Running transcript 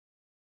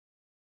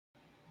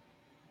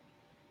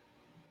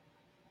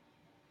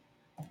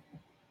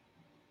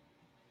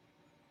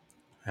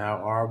How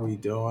are we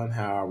doing?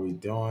 How are we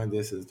doing?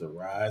 This is the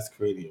Rise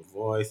Creating Your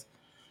Voice,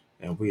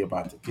 and we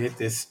about to get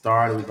this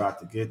started. We about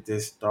to get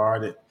this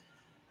started.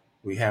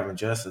 We having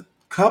just a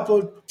couple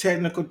of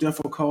technical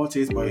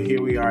difficulties, but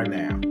here we are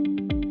now.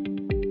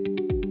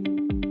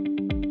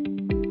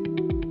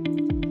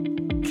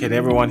 Can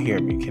everyone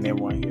hear me? Can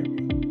everyone hear me?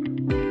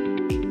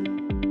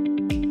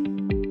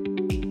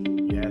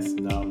 Yes,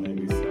 no,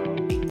 maybe so.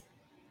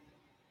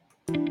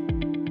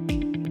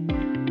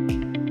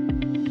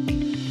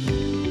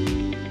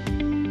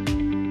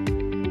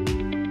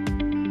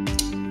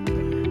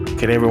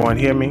 Can everyone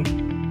hear me?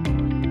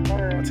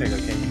 Taylor,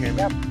 can you hear me?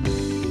 Yep.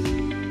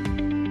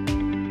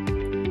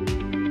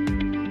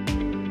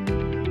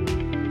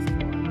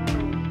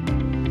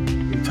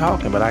 You're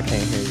talking, but I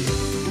can't hear you.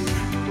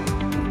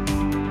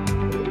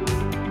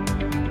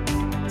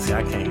 See,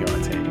 I can't hear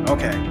Taylor.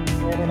 Okay.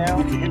 Hear me now?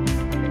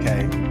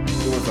 Okay.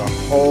 It was a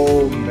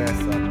whole mess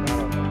up. I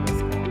don't know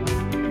what's going on.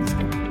 It's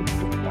going to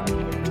be about it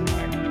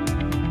tonight.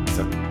 It's a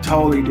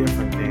totally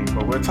different thing,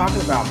 but we're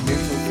talking about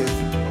mental,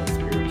 physical, and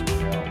spiritual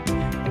health.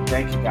 And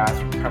thank you guys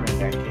for coming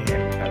back in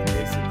because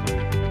basically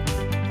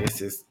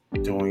this is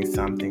doing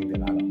something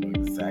that I don't know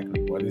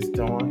exactly what it's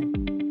doing,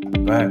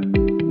 but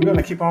we're going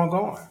to keep on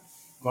going.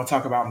 We're going to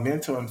talk about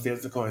mental and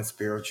physical and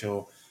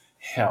spiritual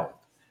health.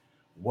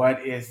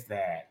 What is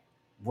that?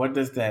 What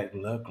does that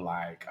look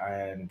like?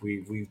 And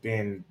we've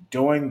been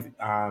doing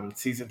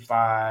season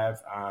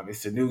 5.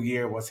 It's a new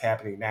year. What's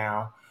happening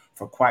now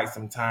for quite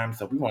some time.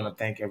 So we want to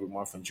thank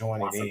everyone for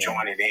joining in.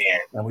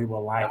 And we would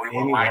like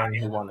anyone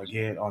who want to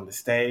get on the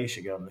stage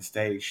to get on the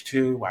stage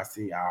too. I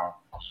see our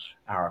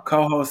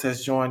co-host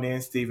has joined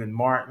in, Stephen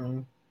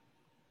Martin.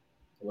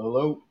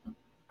 Hello.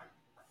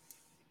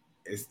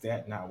 Is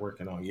that not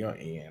working on your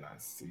end? I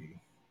see.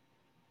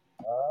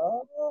 Uh,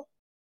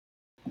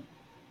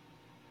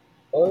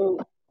 hello.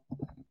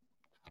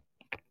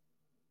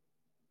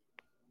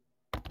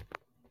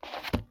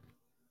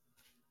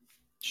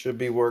 Should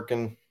be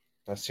working.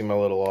 I see my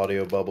little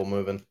audio bubble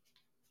moving.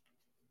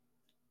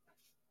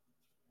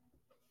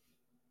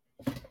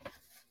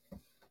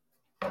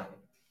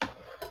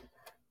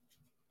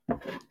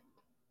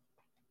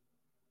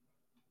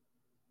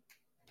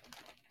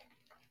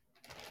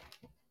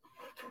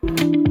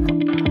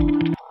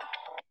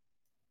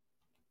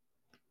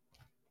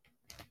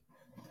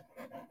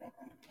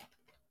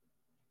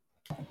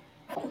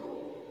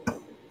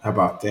 How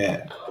about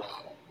that?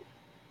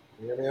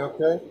 You hear me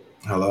okay?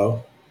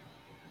 Hello?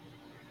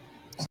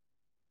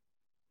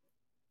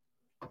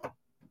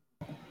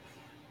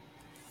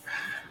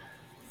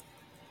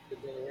 Can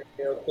you hear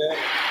me okay?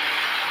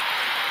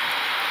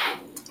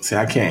 See,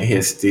 I can't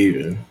hear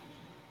Stephen.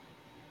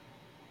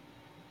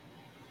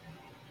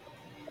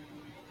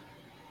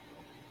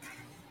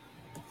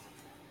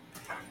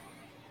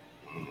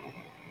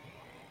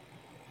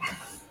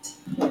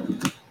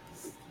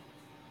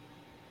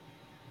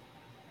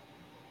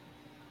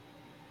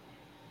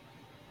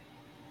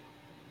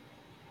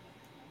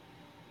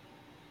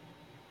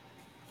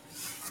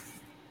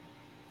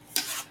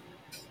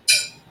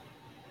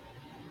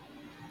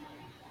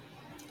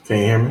 Can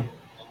you hear me?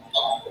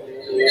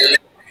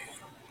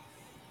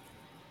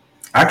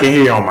 I can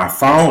hear you on my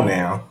phone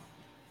now.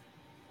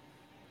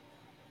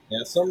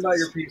 Yeah, something about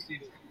your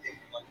PC.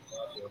 Like the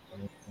audio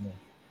coming.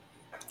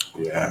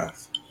 Yeah.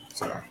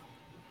 So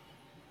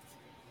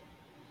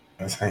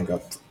let's hang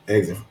up.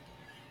 Exit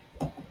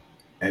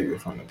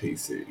from the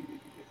PC.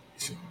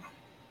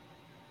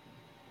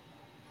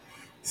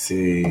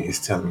 See,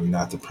 it's telling me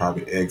not to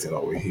probably exit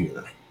over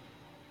here.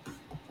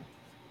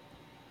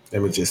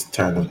 Let me just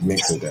turn the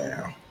mixer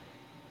down.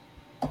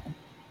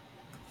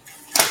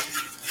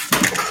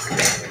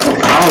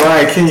 All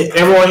right. Can you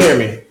everyone hear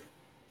me?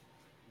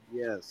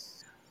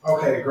 Yes.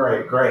 Okay,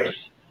 great, great.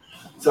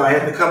 So I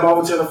had to come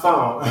over to the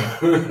phone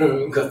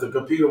because the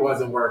computer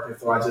wasn't working,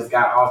 so I just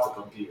got off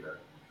the computer.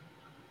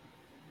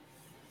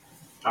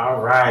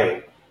 All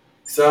right.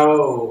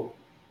 So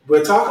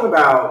we're talking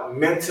about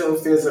mental,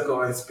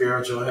 physical, and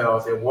spiritual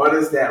health, and what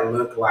does that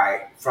look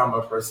like from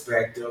a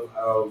perspective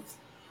of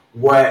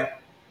what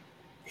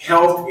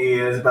health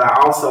is, but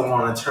I also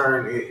want to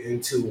turn it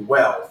into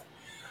wealth,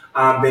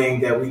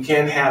 being that we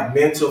can have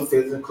mental,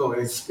 physical,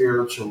 and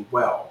spiritual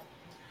wealth.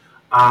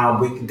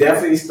 We can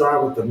definitely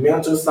start with the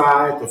mental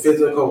side, the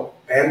physical,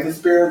 and the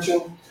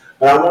spiritual.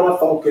 But I want to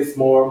focus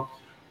more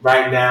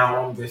right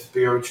now on the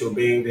spiritual,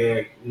 being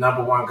that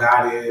number one,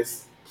 God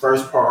is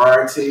first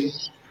priority.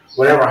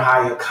 Whatever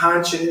higher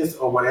conscious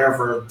or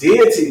whatever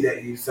deity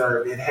that you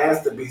serve, it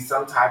has to be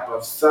some type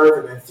of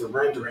serving and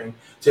surrendering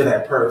to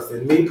that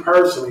person. Me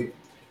personally,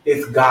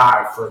 it's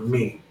God for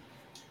me.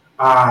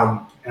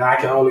 And I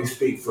can only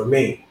speak for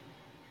me.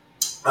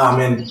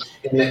 In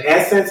the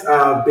essence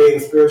of being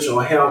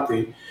spiritual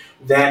healthy,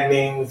 that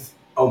means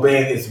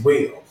obeying His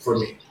will for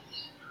me,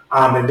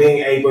 and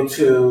being able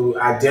to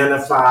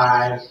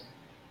identify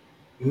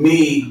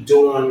me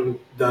doing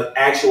the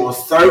actual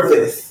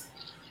service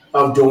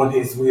of doing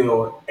His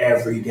will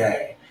every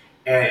day.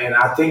 And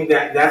I think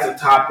that that's a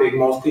topic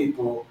most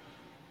people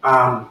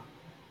um,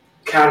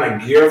 kind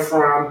of gear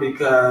from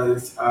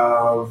because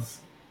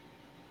of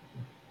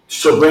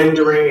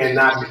surrendering and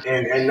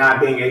not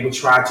being able to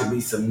try to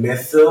be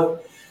submissive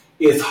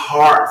is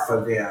hard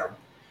for them.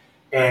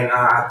 And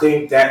I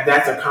think that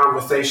that's a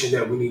conversation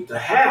that we need to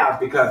have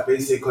because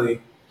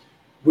basically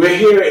we're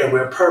here and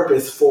we're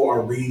purpose for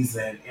a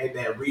reason, and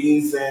that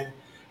reason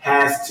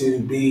has to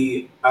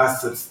be a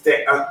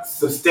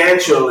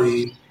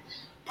substantially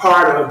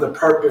part of the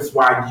purpose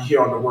why you're here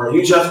on the world.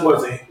 You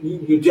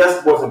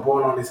just wasn't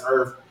born on this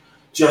earth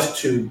just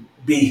to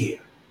be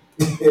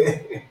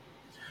here.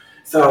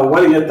 So,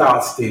 what are your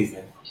thoughts,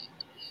 Stephen?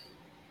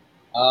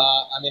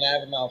 I mean, I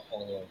have a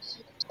mouthful here. So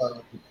let's start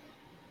with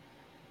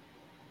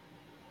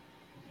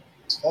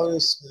as far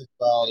as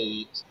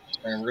spirituality,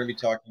 and we're going to be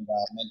talking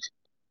about mental,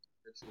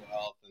 spiritual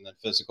health, and then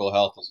physical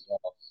health as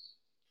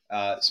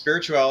well.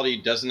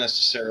 Spirituality doesn't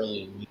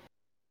necessarily mean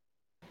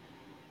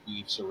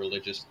beliefs or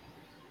religious.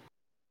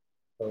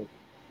 So,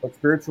 what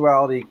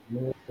spirituality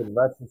means in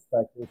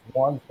retrospect is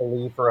one's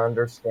belief or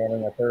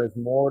understanding that there is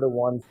more to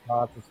one's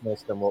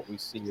consciousness than what we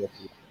see with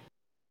the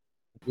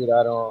dude.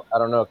 I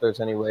don't know if there's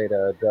any way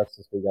to address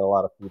this. We got a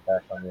lot of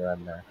feedback on your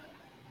end there.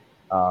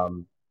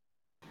 Um,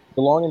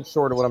 the long and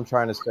short of what I'm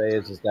trying to say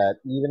is that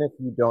even if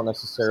you don't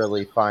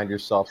necessarily find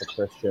yourself a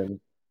Christian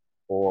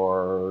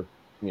or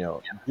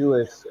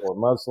Jewish or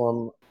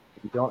Muslim,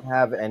 you don't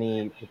have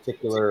any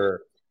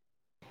particular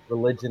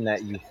religion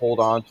that you hold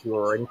on to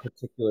or any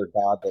particular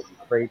God that you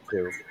pray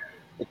to,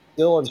 it's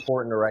still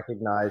important to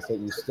recognize that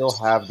you still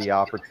have the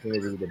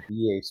opportunity to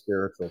be a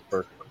spiritual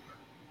person.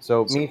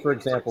 So, me, for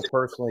example,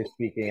 personally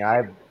speaking,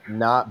 I've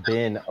not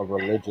been a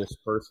religious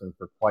person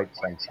for quite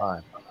some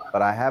time,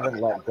 but I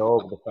haven't let go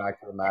of the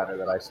fact of the matter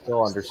that I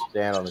still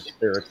understand on a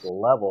spiritual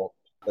level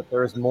that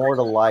there's more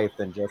to life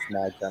than just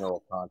my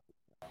general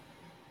consciousness.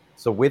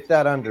 So, with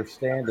that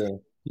understanding,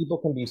 people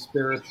can be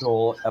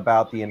spiritual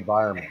about the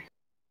environment.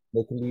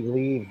 They can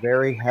believe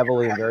very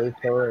heavily and very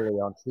thoroughly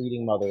on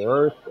treating Mother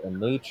Earth and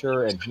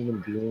nature and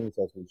human beings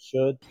as we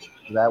should.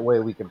 That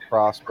way, we can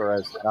prosper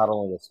as not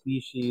only a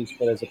species,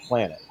 but as a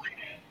planet.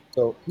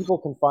 So people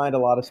can find a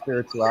lot of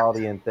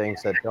spirituality in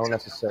things that don't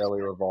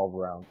necessarily revolve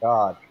around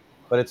God.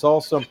 But it's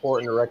also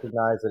important to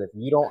recognize that if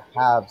you don't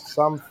have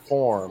some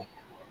form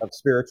of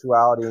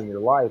spirituality in your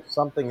life,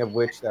 something of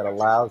which that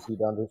allows you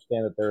to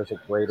understand that there's a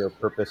greater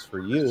purpose for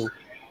you,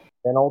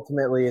 then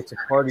ultimately it's a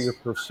part of your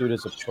pursuit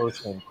as a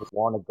person to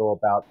want to go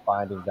about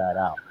finding that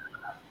out.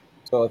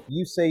 So if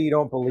you say you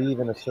don't believe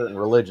in a certain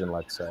religion,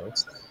 let's say,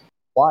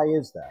 why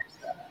is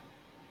that?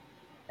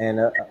 And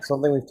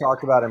something we've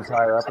talked about in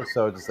prior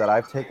episodes is that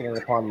I've taken it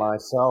upon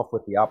myself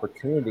with the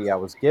opportunity I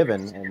was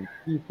given, and the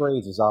key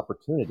phrase is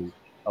opportunity.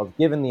 I was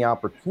given the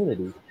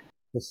opportunity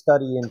to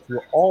study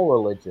into all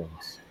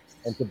religions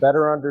and to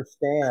better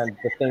understand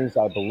the things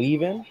I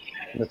believe in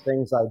and the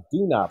things I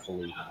do not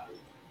believe in.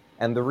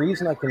 And the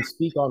reason I can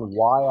speak on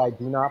why I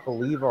do not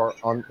believe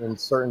in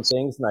certain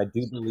things and I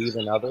do believe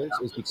in others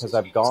is because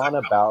I've gone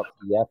about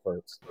the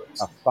efforts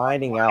of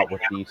finding out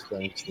what these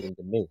things mean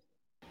to me.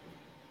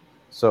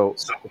 So,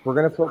 if we're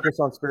going to focus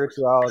on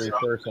spirituality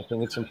first, I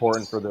think it's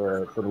important for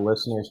the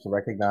listeners to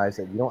recognize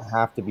that you don't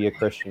have to be a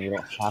Christian, you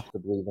don't have to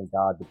believe in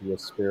God to be a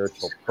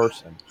spiritual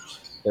person.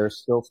 There's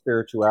still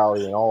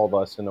spirituality in all of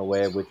us in a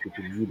way of which we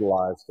can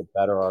utilize to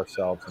better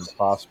ourselves and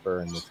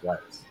prosper in this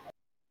life.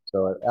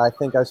 So I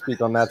think I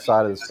speak on that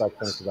side of the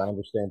spectrum because I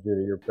understand,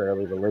 Judah, you're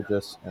fairly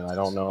religious, and I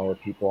don't know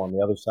if people on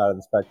the other side of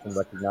the spectrum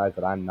recognize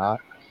that I'm not.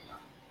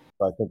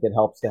 So I think it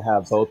helps to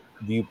have both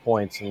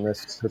viewpoints in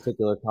this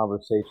particular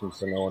conversation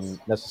so no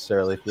one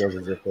necessarily feels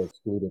as if they're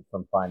excluded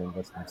from finding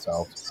this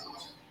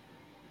themselves.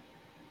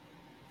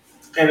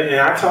 And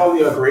I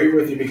totally agree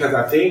with you because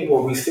I think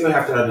what we still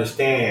have to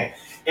understand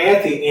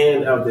at the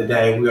end of the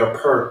day, we are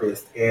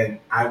purposed. And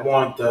I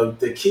want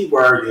the key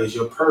word is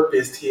you're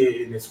purposed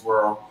here in this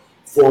world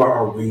for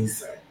a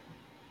reason.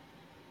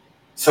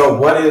 So,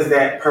 what is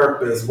that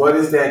purpose? What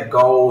is that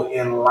goal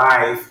in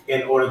life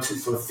in order to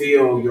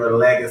fulfill your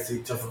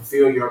legacy, to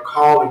fulfill your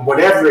calling,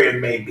 whatever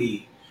it may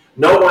be?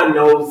 No one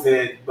knows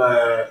it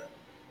but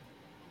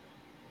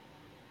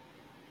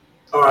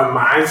on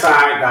my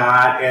side,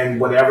 God, and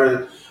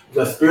whatever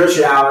the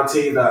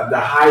spirituality, the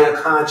higher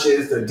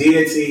conscious, the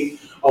deity,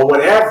 or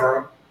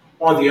whatever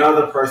on the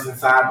other person's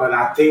side. But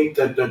I think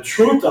that the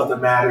truth of the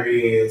matter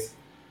is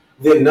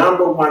the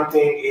number one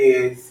thing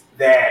is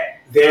that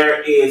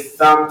there is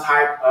some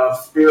type of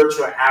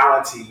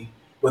spirituality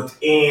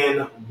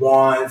within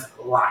one's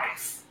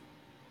life.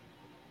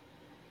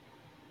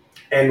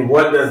 And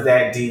what does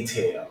that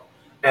detail?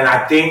 And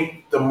I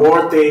think the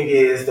more thing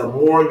is, the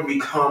more you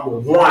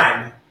become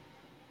one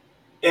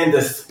in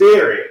the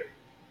spirit,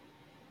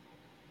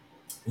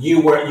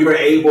 you were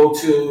able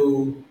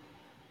to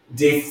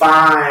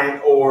define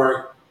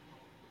or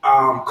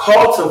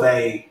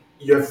cultivate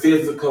your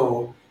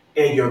physical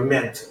and your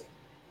mental.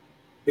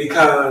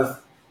 Because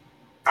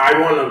I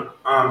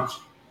want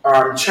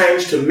to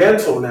change to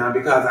mental now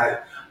because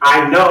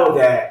I know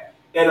that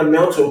in a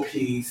mental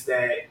piece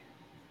that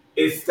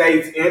it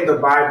states in the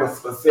Bible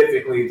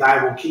specifically,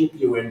 "Thy will keep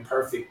you in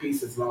perfect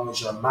peace as long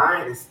as your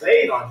mind is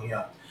stayed on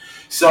Him."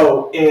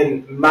 So,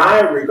 in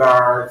my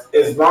regards,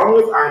 as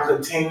long as I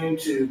continue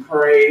to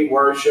pray,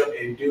 worship,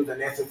 and do the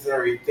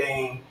necessary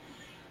thing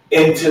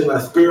into the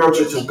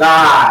spiritual to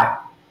God,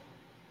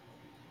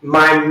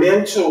 my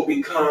mental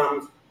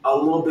becomes a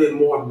little bit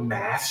more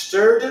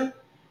mastered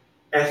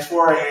as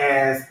far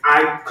as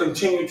I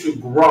continue to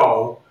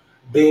grow,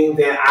 being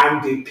that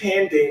I'm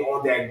depending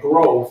on that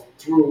growth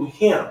through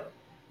Him.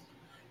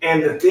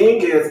 And the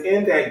thing is,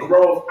 in that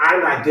growth,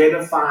 I'm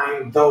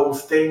identifying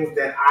those things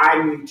that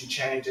I need to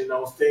change and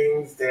those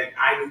things that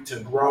I need to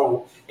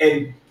grow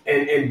and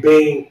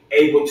being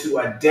able to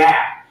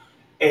adapt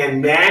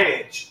and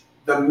manage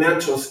the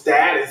mental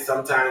status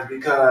sometimes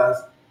because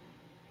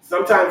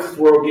sometimes this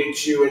world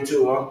gets you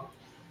into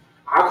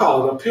I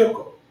call it a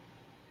pickle.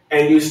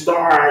 And you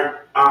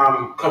start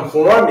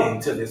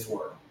conforming to this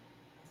world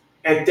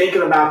and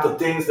thinking about the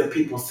things that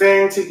people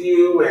saying to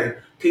you and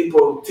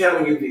people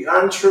telling you the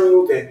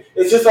untruth. And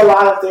it's just a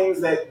lot of things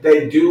that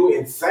they do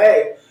and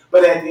say.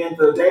 But at the end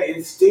of the day,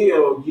 it's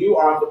still you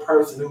are the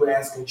person who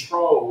has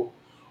control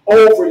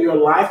over your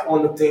life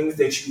on the things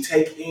that you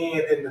take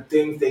in and the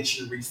things that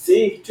you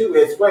receive too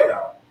as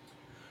well.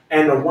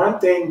 And the one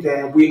thing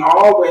that we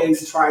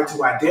always try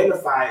to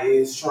identify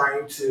is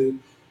trying to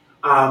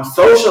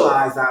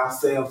socialize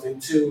ourselves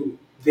into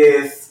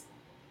this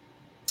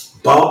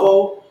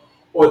bubble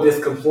or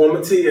this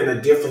conformity in a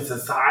different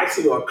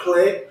society or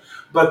clique.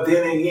 But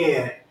then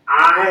again,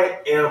 I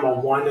am a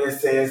one that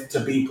says to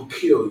be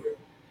peculiar,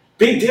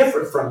 be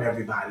different from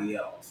everybody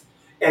else.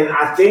 And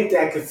I think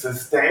that can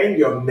sustain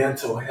your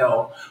mental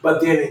health.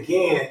 But then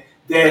again,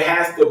 there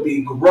has to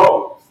be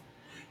growth.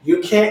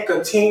 You can't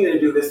continue to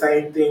do the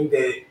same thing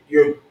that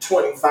you're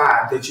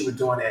 25 that you were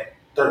doing at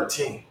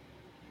 13.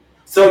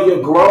 So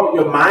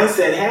your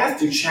mindset has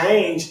to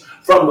change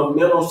from a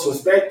mental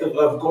perspective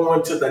of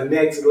going to the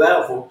next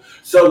level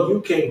so you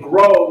can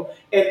grow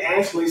and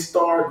actually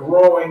start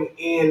growing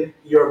in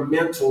your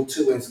mental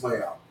too as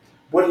well.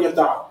 What are your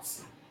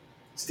thoughts,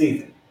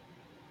 Stephen?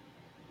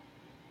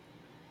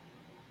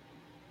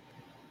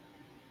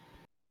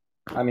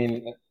 I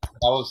mean, that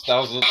was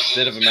a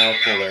bit of a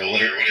mouthful there.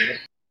 What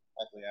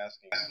exactly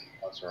asking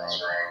thoughts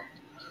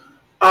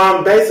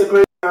around?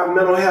 Basically,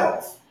 mental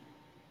health.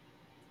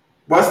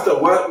 What's the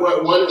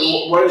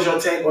what is your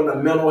take on the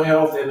mental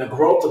health and the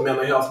growth of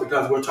mental health?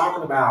 Because we're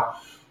talking about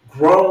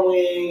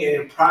growing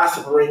and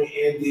prospering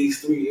in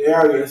these three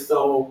areas.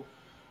 So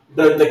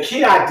the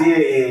key idea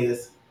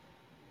is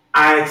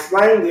I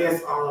explained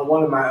this on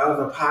one of my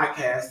other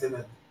podcasts,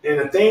 and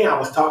the thing I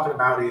was talking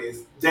about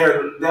is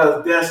there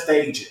are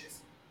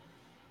stages: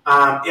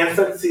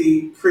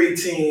 infancy,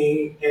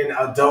 preteen, and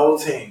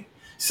adulting.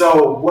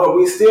 So what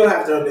we still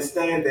have to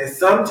understand that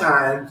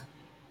sometimes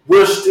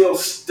we're still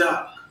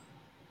stuck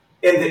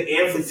in the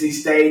infancy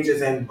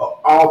stages in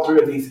all three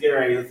of these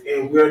areas,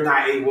 and we're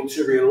not able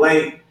to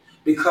relate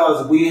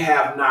because we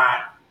have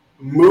not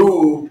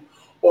moved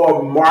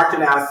or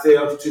market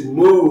ourselves to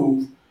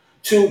move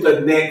to the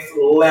next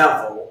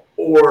level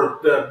or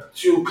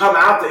to come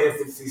out the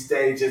infancy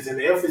stages. And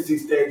the infancy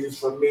stages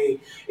for me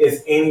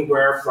is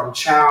anywhere from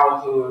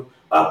childhood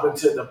up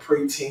into the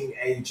preteen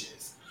ages.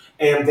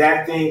 And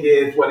that thing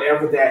is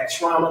whatever that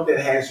trauma that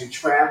has you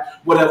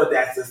trapped, whatever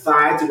that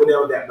society,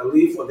 whatever that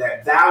belief or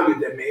that value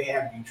that may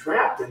have you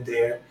trapped in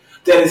there,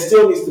 that it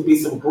still needs to be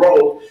some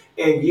growth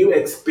and you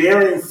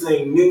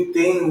experiencing new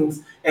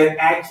things and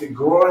actually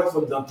growing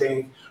from them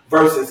things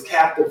versus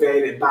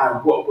captivated by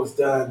what was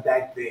done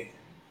back then.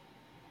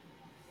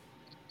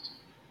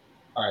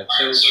 All right,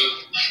 so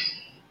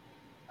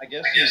I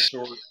guess in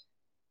short,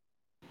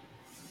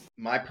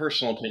 my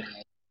personal opinion,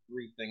 on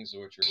three things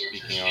of which you're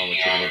speaking on,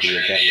 which are going to be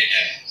again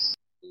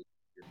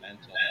your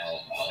mental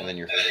health and then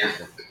your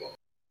physical.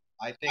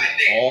 I think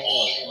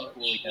all are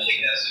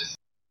equally as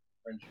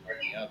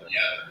infringing on the other.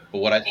 But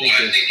what I think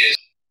is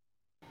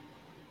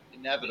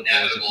inevitable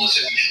is if you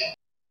set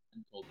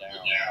mental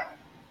down,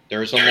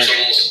 there's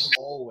almost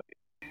always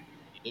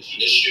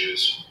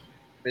issues,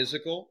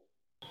 physical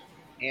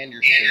and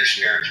your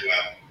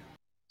spirituality.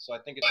 So I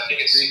think it's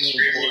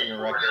extremely important to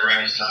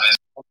recognize that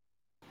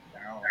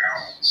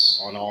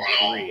balance on all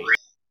three.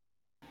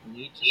 You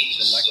need to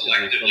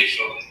selectively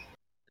focus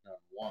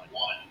on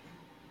one.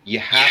 You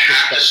have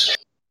to start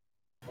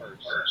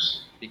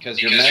first because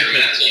your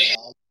mental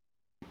allows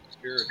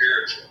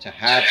spiritual to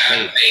have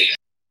faith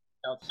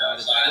outside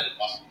of the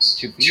box,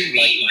 to be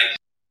like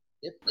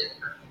different,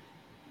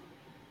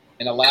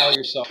 and allow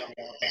yourself to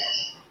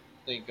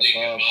think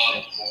above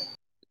what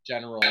the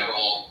general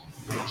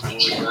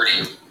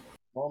majority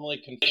normally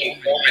conformity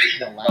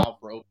doesn't allow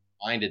for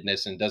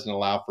open-mindedness and doesn't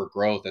allow for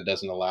growth and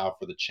doesn't allow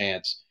for the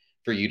chance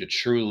for you to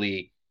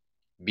truly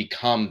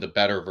become the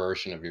better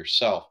version of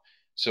yourself.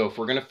 So if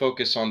we're going to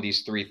focus on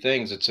these three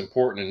things, it's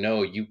important to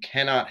know you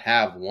cannot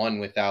have one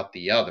without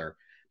the other.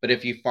 But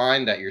if you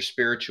find that your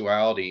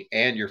spirituality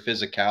and your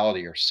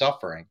physicality are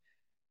suffering,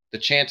 the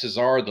chances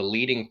are the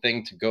leading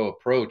thing to go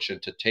approach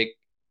and to take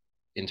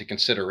into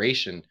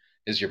consideration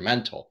is your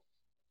mental.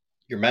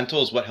 Your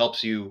mental is what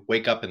helps you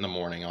wake up in the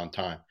morning on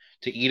time,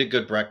 to eat a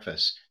good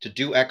breakfast, to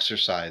do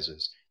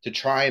exercises, to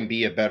try and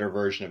be a better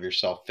version of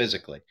yourself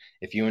physically.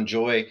 If you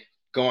enjoy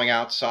going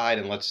outside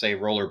and, let's say,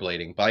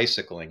 rollerblading,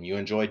 bicycling, you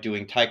enjoy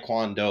doing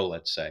taekwondo,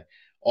 let's say,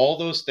 all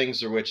those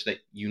things are which that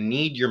you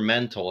need your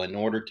mental in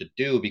order to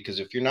do, because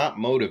if you're not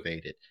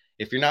motivated,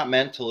 if you're not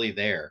mentally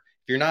there,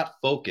 if you're not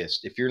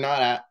focused, if you're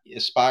not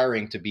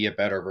aspiring to be a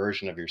better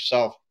version of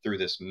yourself through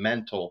this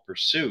mental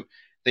pursuit,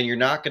 then you're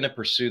not going to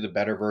pursue the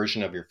better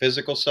version of your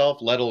physical self,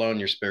 let alone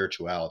your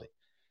spirituality.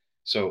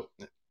 So,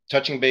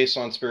 touching base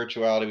on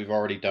spirituality, we've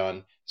already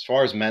done. As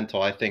far as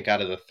mental, I think out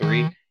of the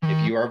three,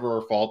 if you ever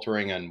are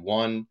faltering on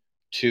one,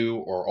 two,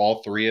 or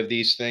all three of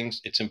these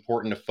things, it's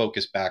important to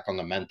focus back on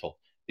the mental,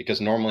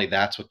 because normally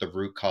that's what the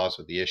root cause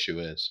of the issue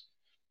is.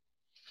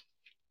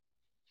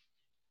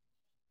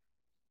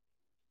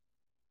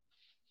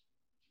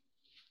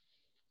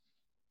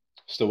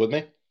 Still with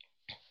me?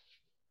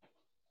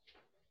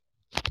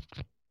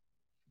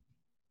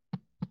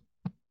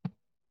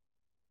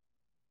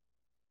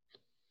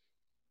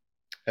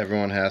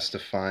 Everyone has to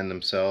find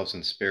themselves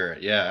in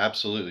spirit. Yeah,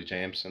 absolutely,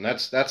 James. And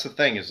that's the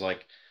thing is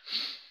like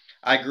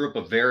I grew up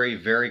a very,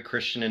 very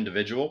Christian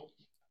individual.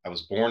 I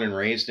was born and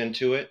raised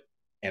into it,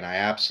 and I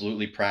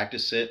absolutely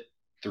practice it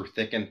through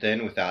thick and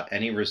thin without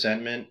any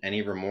resentment,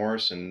 any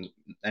remorse, and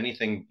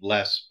anything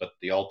less but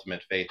the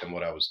ultimate faith in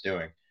what I was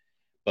doing.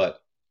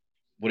 But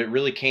what it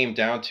really came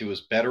down to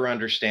was better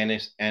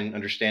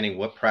understanding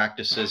what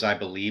practices I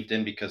believed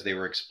in because they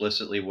were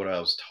explicitly what I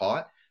was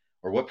taught,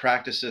 or what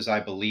practices I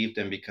believed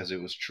in because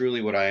it was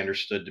truly what I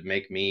understood to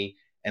make me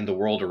and the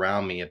world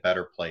around me a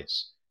better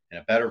place and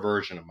a better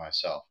version of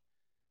myself.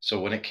 So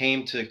when it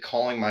came to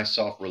calling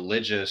myself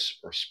religious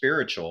or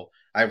spiritual,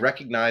 I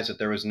recognized that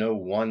there was no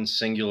one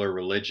singular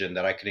religion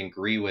that I could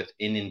agree with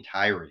in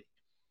entirety.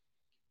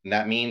 And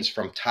that means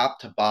from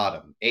top to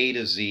bottom, A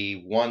to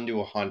Z, 1 to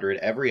 100,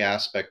 every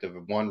aspect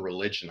of one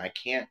religion. I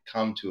can't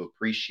come to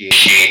appreciate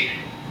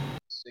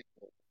this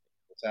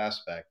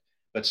aspect.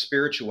 But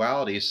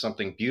spirituality is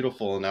something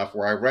beautiful enough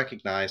where I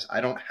recognize I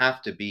don't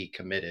have to be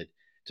committed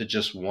to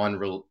just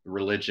one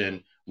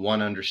religion,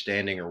 one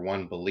understanding, or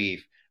one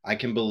belief. I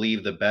can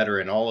believe the better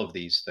in all of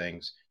these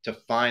things to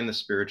find the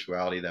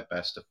spirituality that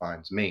best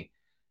defines me.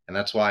 And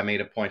that's why I made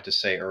a point to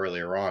say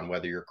earlier on,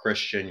 whether you're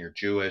Christian, you're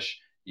Jewish,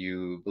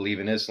 you believe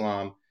in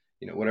Islam,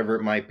 whatever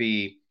it might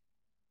be,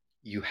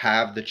 you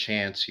have the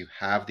chance, you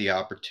have the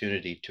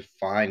opportunity to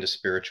find a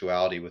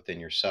spirituality within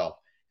yourself.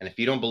 And if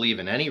you don't believe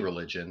in any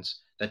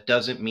religions, that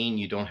doesn't mean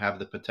you don't have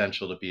the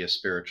potential to be a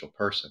spiritual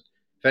person.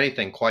 If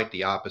anything, quite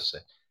the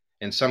opposite.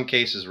 In some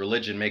cases,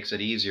 religion makes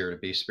it easier to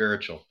be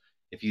spiritual.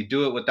 If you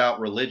do it without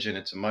religion,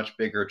 it's a much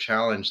bigger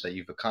challenge that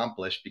you've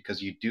accomplished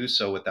because you do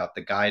so without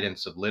the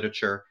guidance of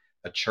literature,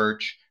 a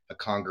church, a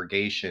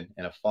congregation,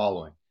 and a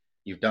following.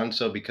 You've done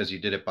so because you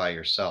did it by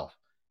yourself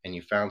and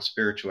you found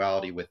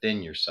spirituality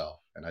within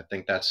yourself. And I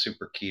think that's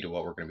super key to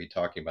what we're going to be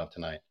talking about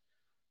tonight.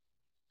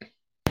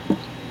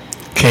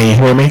 Can you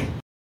hear me?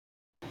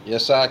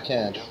 Yes, I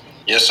can.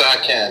 Yes, I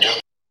can.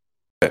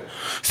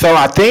 So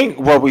I think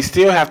what we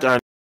still have to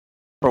understand,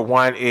 for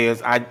one,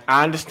 is I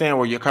understand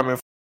where you're coming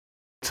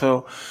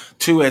from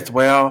to as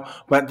well,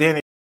 but then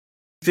it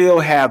still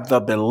have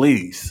the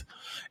beliefs.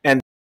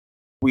 And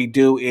we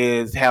do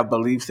is have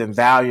beliefs and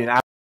value.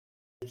 And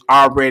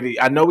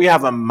I know we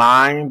have a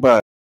mind,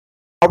 but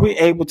are we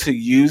able to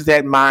use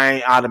that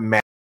mind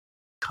automatically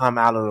come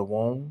out of the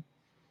womb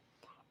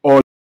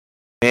or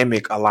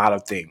mimic a lot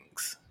of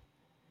things?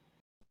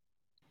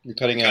 You're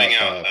cutting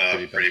out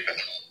pretty bad.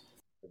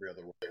 Every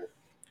other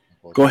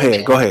word. Go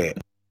ahead. Go ahead.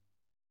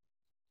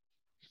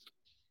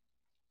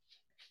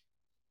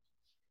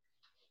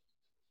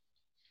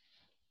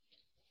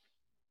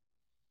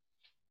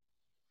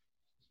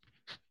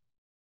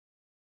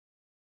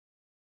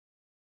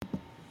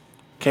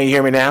 Can you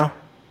hear me now?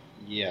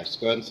 Yes,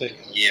 go ahead and say.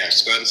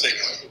 Yes, go ahead and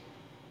say.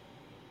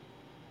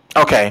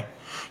 Okay.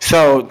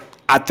 So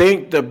I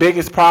think the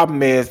biggest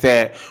problem is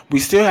that we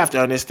still have to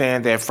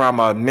understand that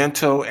from a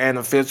mental and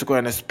a physical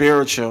and a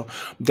spiritual,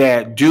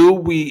 that do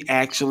we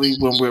actually,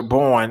 when we're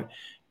born,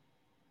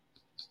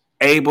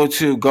 able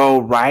to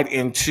go right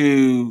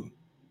into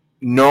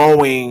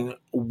knowing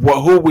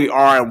who we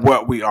are and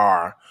what we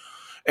are?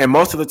 And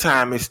most of the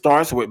time, it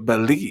starts with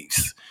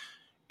beliefs.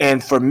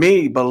 And for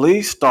me,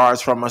 belief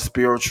starts from a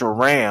spiritual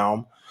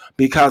realm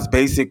because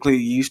basically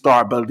you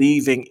start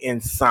believing in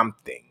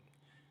something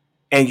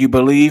and you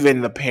believe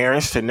in the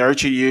parents to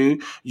nurture you.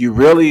 You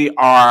really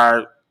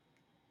are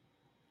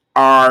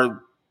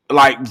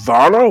like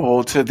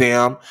vulnerable to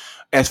them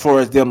as far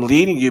as them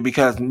leading you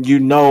because you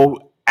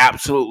know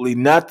absolutely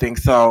nothing.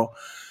 So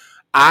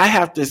I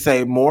have to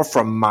say more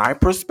from my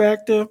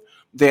perspective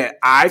that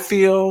I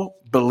feel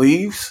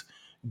beliefs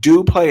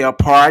do play a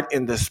part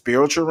in the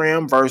spiritual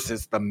realm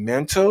versus the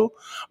mental.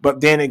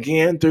 But then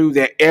again, through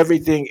that,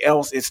 everything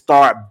else is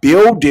start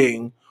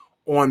building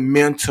on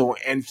mental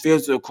and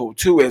physical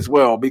too as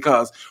well,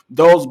 because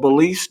those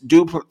beliefs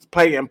do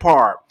play in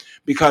part,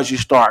 because you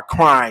start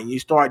crying, you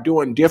start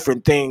doing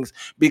different things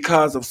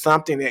because of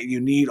something that you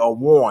need or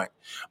want,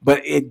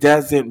 but it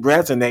doesn't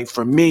resonate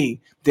for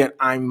me that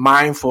I'm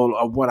mindful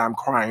of what I'm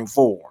crying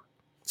for.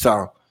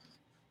 So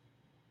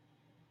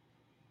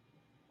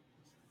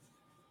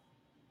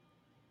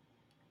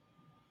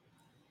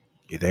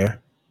you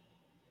there?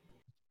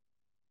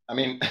 I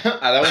mean,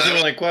 that wasn't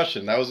really a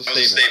question. That was a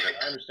statement.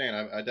 I understand.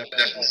 I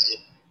definitely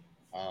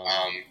do.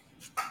 Um,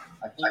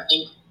 I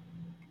think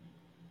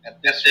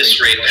at this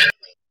rate,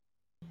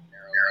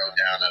 narrow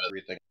down out of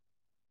everything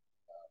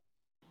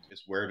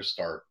is where to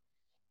start.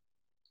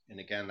 And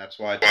again, that's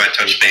why I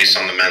touch base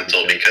on the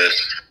mental,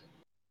 because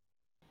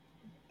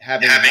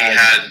having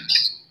had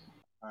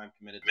time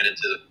committed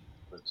to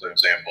the, for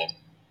example,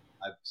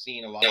 I've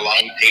seen a lot of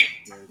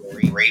people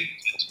great,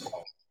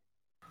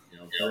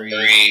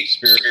 very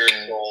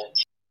spiritual,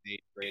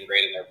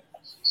 great in their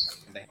process,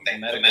 and they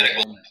have a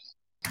medical illness,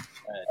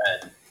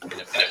 and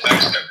it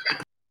affects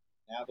them.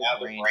 Now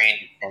their brain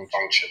can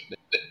function.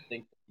 They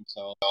think for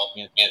themselves,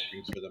 can't do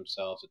things for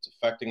themselves. It's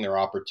affecting their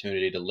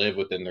opportunity to live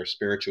within their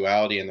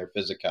spirituality and their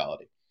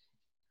physicality.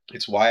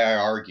 It's why I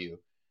argue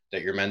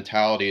that your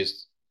mentality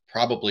is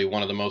probably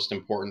one of the most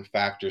important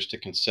factors to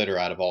consider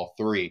out of all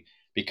three,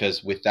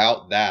 because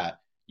without that,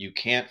 you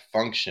can't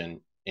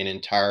function in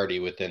entirety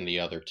within the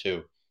other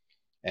two.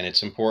 And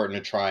it's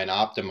important to try and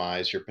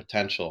optimize your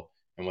potential.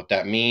 And what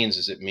that means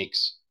is it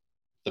makes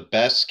the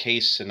best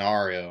case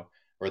scenario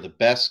or the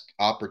best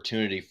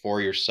opportunity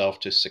for yourself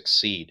to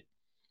succeed.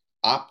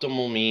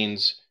 Optimal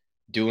means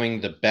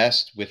doing the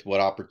best with what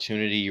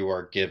opportunity you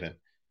are given,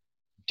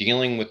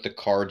 dealing with the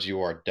cards you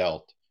are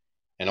dealt.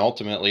 And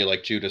ultimately,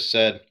 like Judah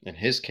said, in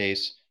his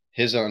case,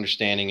 his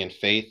understanding and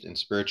faith and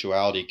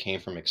spirituality came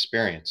from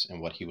experience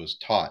and what he was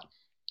taught.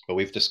 But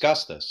we've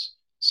discussed this.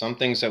 Some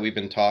things that we've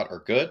been taught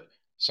are good,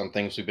 some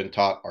things we've been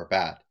taught are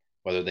bad,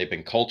 whether they've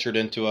been cultured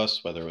into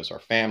us, whether it was our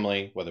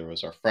family, whether it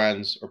was our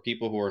friends, or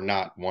people who are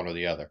not one or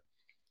the other.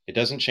 It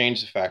doesn't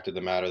change the fact of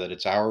the matter that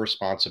it's our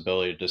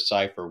responsibility to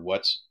decipher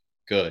what's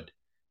good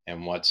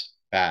and what's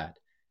bad.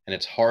 And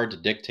it's hard to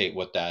dictate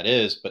what that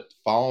is, but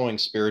following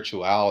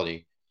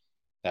spirituality,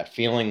 that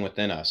feeling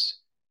within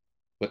us,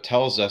 what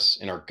tells us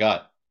in our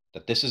gut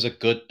that this is a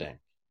good thing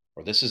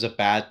or this is a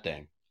bad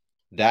thing,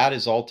 that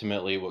is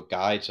ultimately what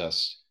guides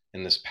us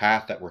in this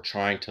path that we're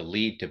trying to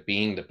lead to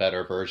being the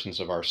better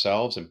versions of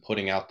ourselves and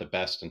putting out the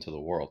best into the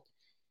world.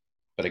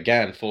 But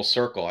again, full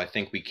circle, I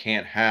think we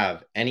can't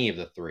have any of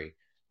the three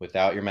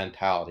without your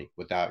mentality,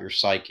 without your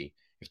psyche.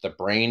 If the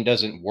brain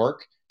doesn't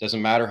work,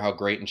 doesn't matter how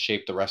great in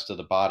shape the rest of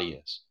the body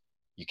is.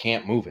 You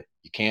can't move it,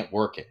 you can't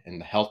work it, and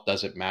the health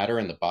doesn't matter,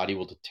 and the body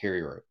will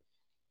deteriorate.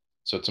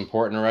 So it's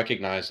important to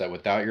recognize that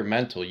without your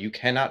mental, you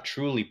cannot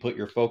truly put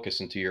your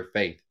focus into your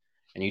faith,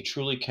 and you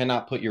truly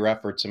cannot put your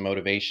efforts and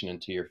motivation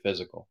into your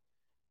physical.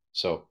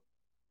 So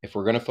if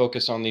we're going to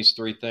focus on these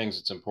three things,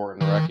 it's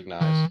important to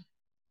recognize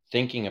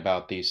thinking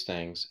about these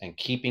things and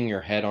keeping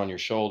your head on your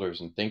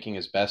shoulders and thinking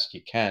as best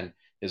you can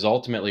is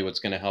ultimately what's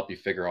going to help you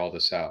figure all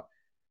this out.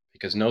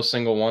 Because no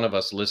single one of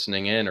us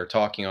listening in or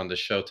talking on this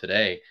show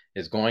today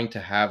is going to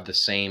have the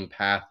same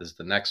path as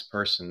the next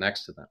person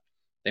next to them.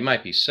 They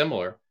might be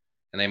similar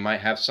and they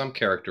might have some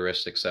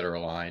characteristics that are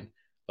aligned,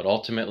 but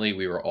ultimately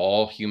we are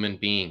all human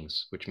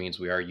beings, which means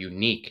we are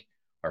unique.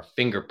 Our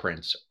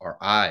fingerprints, our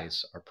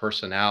eyes, our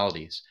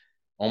personalities,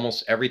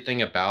 almost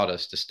everything about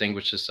us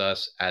distinguishes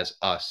us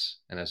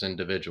and as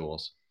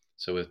individuals.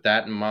 So with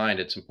that in mind,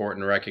 it's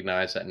important to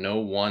recognize that no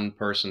one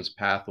person's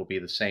path will be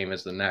the same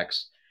as the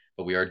next,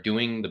 but we are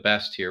doing the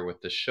best here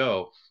with this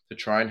show to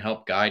try and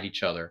help guide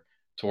each other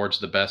towards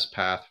the best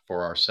path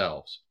for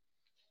ourselves.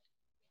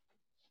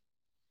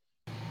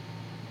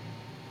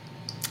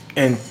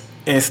 And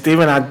and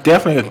Stephen, I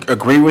definitely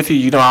agree with you.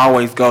 You don't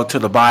always go to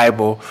the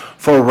Bible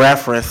for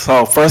reference.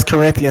 So 1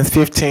 Corinthians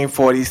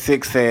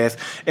 15:46 says,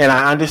 and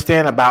I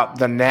understand about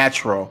the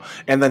natural,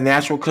 and the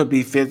natural could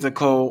be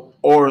physical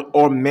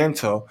or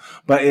mental,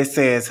 but it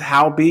says,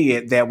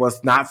 howbeit that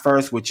was not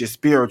first which is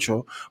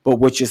spiritual, but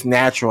which is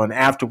natural, and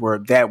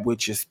afterward that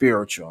which is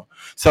spiritual.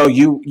 So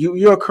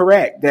you're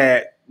correct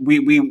that we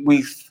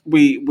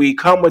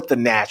come with the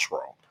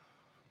natural.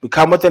 We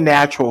come with the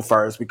natural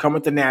first. We come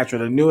with the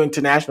natural. The New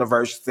International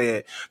Version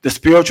said the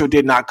spiritual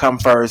did not come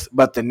first,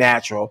 but the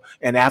natural,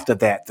 and after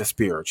that, the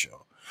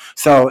spiritual.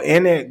 So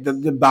in it,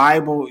 the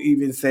Bible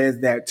even says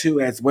that too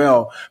as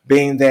well,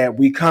 being that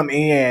we come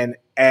in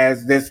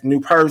as this new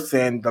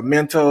person, the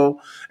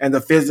mental and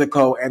the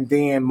physical, and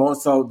then more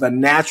so the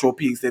natural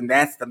piece, and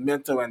that's the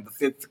mental and the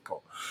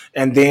physical.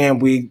 And then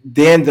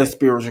the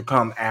spiritual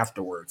come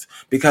afterwards,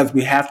 because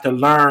we have to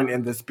learn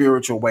in the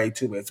spiritual way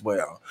too as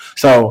well.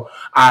 So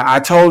I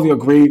totally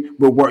agree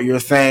with what you're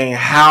saying.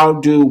 How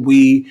do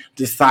we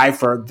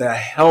decipher the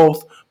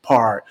health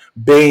part,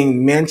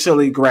 being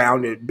mentally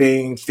grounded,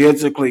 being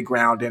physically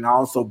grounded, and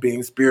also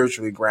being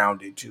spiritually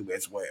grounded too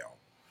as well?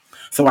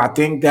 So I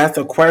think that's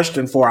a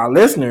question for our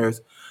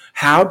listeners.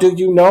 How do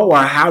you know, or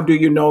how do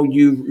you know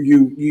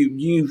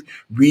you've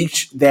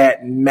reached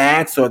that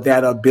max or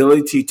that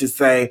ability to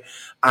say,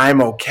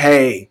 I'm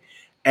okay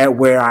at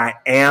where I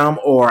am,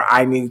 or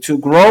I need to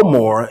grow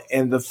more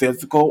in the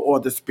physical or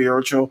the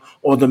spiritual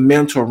or the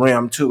mental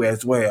realm too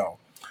as well.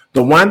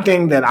 The one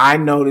thing that I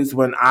notice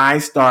when I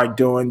start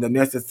doing the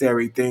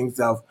necessary things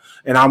of,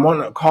 and I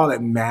want to call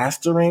it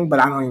mastering, but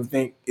I don't even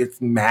think it's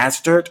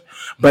mastered,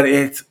 but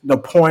it's the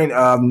point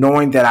of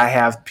knowing that I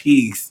have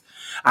peace,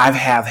 I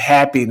have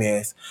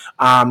happiness,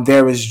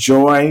 there is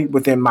joy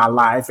within my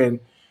life,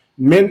 and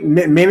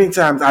many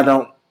times I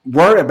don't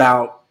worry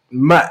about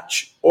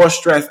much or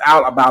stress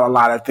out about a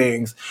lot of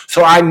things.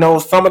 So I know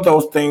some of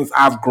those things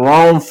I've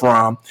grown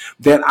from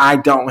that I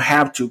don't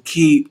have to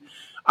keep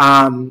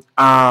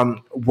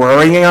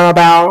worrying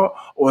about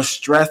or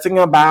stressing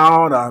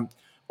about,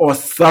 or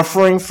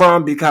suffering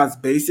from, because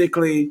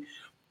basically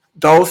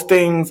those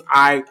things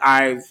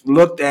I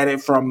looked at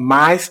it from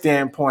my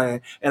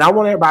standpoint, and I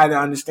want everybody to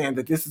understand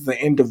that this is an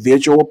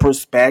individual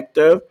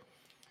perspective,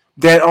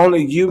 that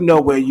only you know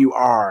where you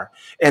are.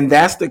 And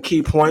that's the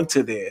key point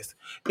to this,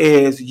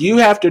 is you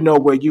have to know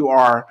where you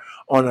are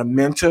on a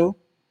mental,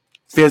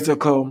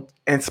 physical,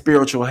 and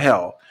spiritual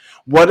health.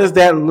 What does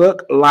that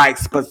look like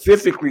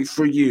specifically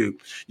for you?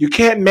 You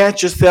can't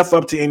match yourself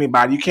up to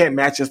anybody. You can't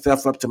match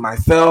yourself up to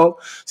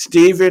myself,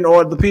 Stephen,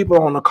 or the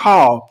people on the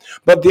call.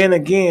 But then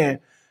again,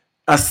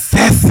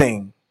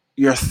 assessing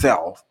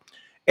yourself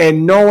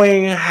and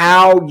knowing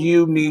how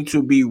you need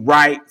to be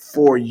right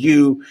for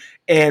you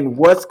and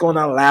what's going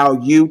to allow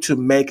you to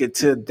make it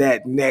to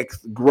that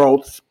next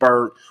growth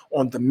spurt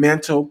on the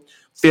mental,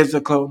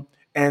 physical,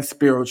 and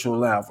spiritual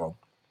level.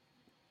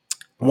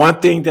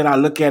 One thing that I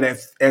look at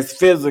as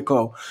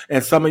physical,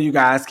 and some of you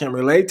guys can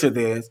relate to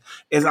this,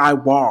 is I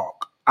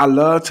walk. I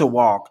love to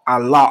walk. I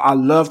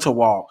love to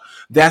walk.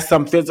 That's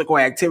some physical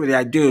activity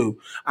I do.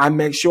 I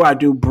make sure I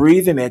do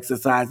breathing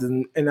exercises,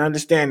 and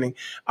understanding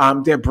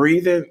that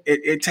breathing,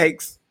 it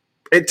takes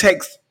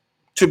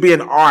to be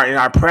an art, and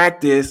I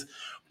practice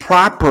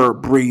proper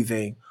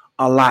breathing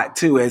a lot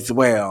too as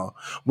well.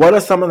 What are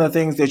some of the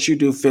things that you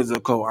do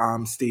physical,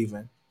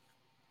 Stephen?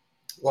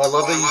 Well, I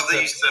love Well, that I you love that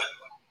said you said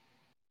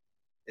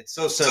it's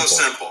so so simple,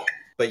 simple.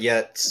 but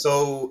yet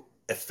so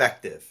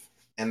effective.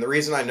 And the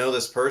reason I know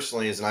this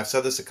personally is, and I've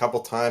said this a couple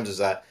times, is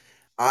that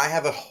I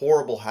have a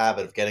horrible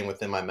habit of getting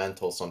within my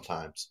mental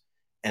sometimes.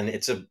 And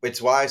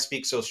it's why I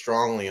speak so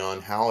strongly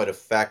on how it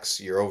affects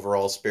your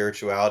overall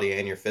spirituality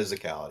and your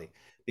physicality.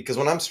 Because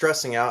when I'm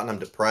stressing out and I'm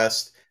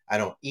depressed, I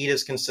don't eat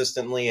as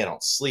consistently, I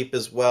don't sleep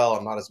as well,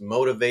 I'm not as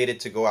motivated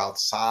to go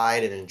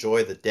outside and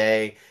enjoy the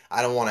day.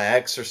 I don't want to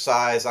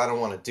exercise, I don't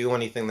want to do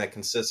anything that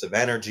consists of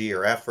energy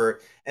or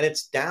effort, and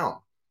it's down.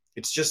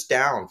 It's just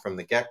down from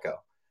the get go.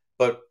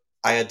 But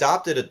I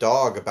adopted a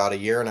dog about a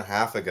year and a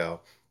half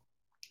ago.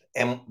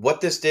 And what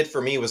this did for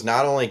me was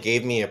not only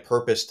gave me a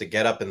purpose to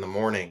get up in the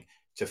morning,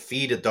 to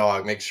feed a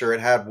dog, make sure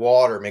it had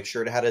water, make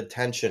sure it had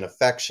attention,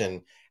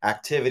 affection,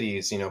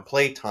 activities,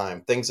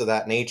 playtime, things of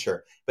that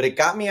nature, but it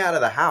got me out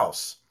of the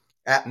house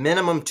at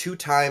minimum 2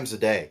 times a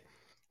day.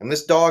 And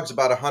this dog's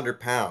about 100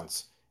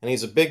 pounds, and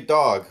he's a big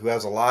dog who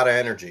has a lot of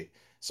energy.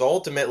 So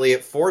ultimately,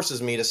 it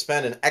forces me to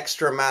spend an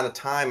extra amount of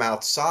time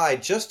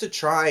outside just to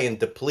try and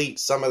deplete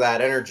some of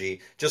that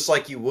energy, just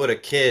like you would a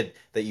kid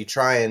that you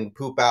try and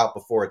poop out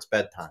before it's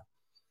bedtime.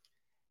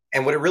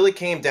 And what it really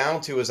came down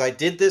to is I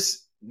did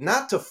this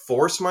not to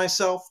force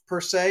myself per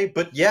se,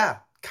 but yeah,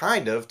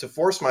 kind of to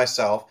force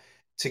myself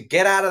to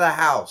get out of the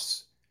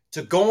house,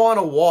 to go on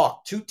a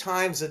walk 2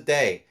 times a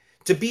day,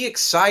 to be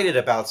excited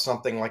about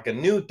something like a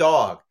new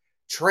dog,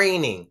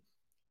 training,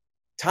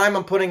 time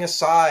I'm putting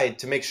aside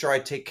to make sure I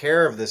take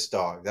care of this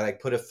dog, that I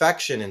put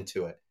affection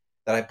into it,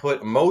 that I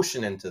put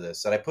emotion into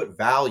this, that I put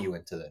value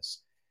into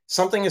this.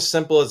 Something as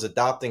simple as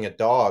adopting a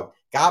dog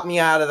got me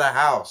out of the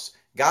house,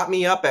 got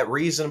me up at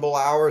reasonable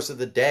hours of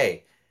the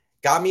day,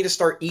 got me to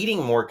start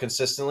eating more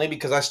consistently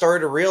because I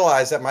started to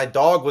realize that my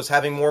dog was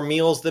having more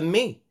meals than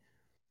me.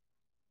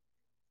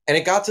 And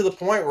it got to the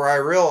point where I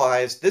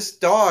realized this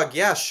dog,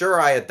 yeah,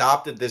 sure, I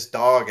adopted this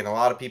dog. And a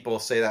lot of people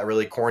say that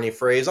really corny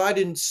phrase, I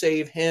didn't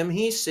save him,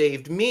 he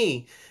saved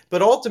me.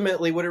 But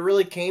ultimately, what it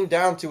really came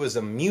down to is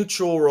a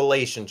mutual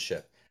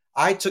relationship.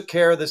 I took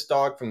care of this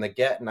dog from the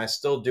get, and I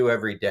still do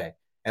every day.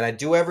 And I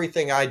do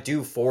everything I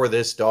do for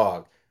this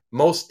dog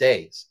most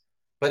days.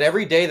 But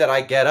every day that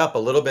I get up a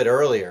little bit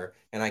earlier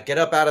and I get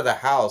up out of the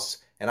house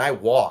and I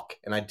walk,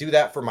 and I do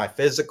that for my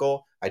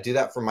physical, I do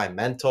that for my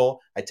mental,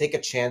 I take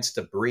a chance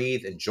to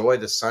breathe, enjoy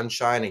the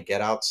sunshine, and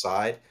get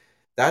outside.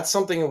 That's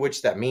something in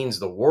which that means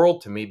the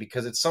world to me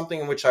because it's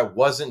something in which I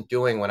wasn't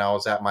doing when I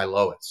was at my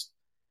lowest.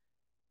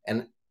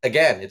 And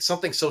again, it's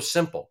something so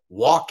simple,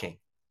 walking.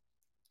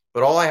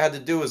 But all I had to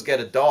do was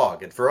get a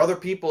dog. And for other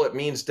people, it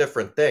means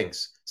different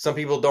things. Some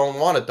people don't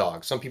want a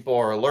dog, some people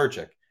are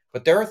allergic.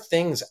 But there are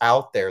things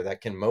out there that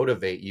can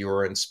motivate you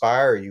or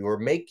inspire you or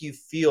make you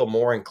feel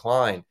more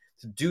inclined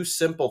to do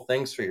simple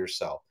things for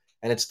yourself.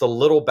 And it's the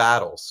little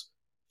battles,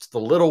 it's the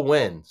little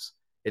wins,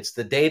 it's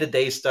the day to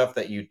day stuff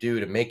that you do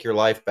to make your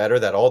life better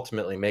that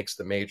ultimately makes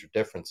the major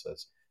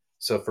differences.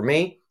 So for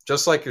me,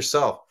 just like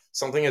yourself,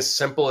 something as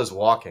simple as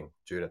walking,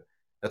 Judah,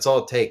 that's all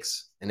it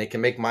takes. And it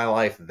can make my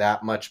life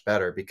that much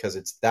better because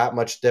it's that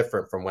much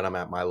different from when I'm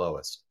at my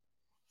lowest.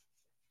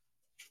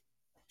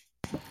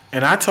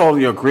 And I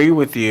totally agree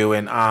with you.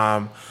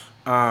 And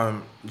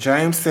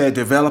James said,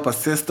 develop a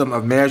system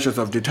of measures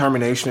of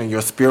determination in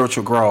your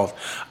spiritual growth.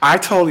 I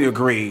totally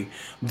agree.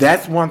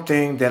 That's one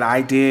thing that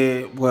I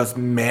did was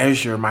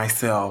measure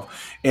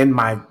myself in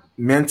my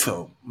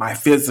mental, my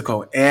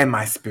physical, and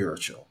my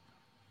spiritual.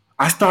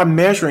 I started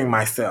measuring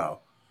myself.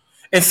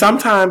 And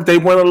sometimes they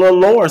went a little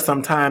lower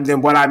sometimes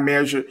than what I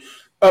measured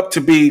up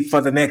to be for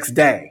the next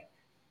day.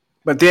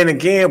 But then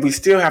again, we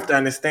still have to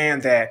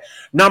understand that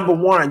number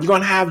one, you're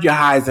going to have your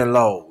highs and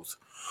lows.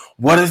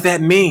 What does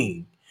that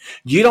mean?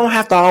 You don't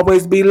have to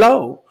always be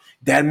low.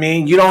 That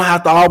means you don't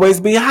have to always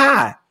be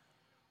high.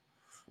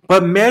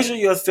 But measure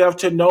yourself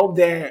to know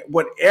that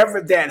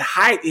whatever that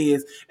height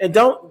is, and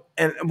don't,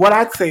 and what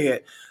I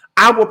said,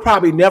 I will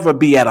probably never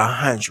be at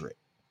 100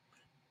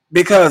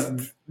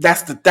 because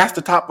that's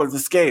the top of the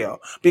scale.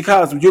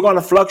 Because you're going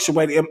to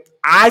fluctuate.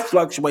 I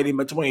fluctuate in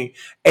between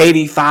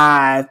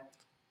 85,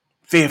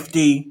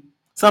 50.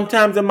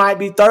 Sometimes it might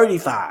be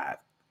 35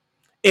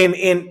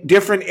 in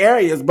different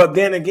areas. But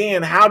then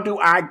again, how do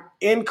I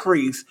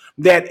increase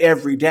that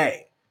every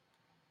day?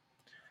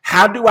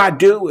 How do I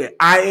do it?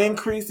 I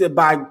increase it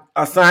by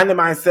assigning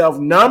myself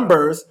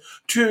numbers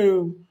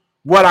to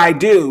what I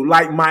do.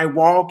 Like my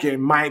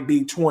walking might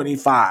be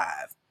 25,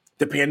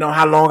 depending on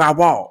how long I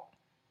walk.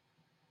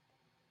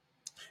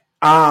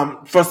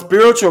 For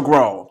spiritual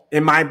growth,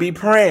 it might be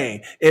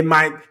praying. It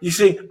might, you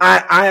see,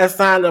 I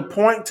assign a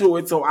point to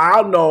it so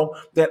I'll know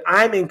that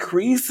I'm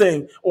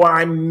increasing or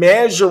I'm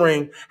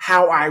measuring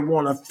how I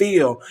want to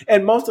feel.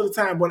 And most of the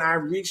time, when I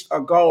reach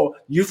a goal,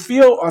 you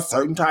feel a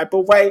certain type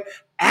of way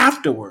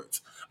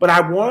afterwards. But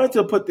I wanted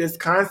to put this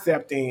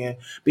concept in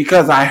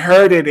because I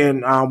heard it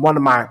in one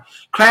of my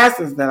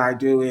classes that I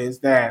do is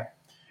that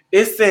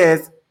it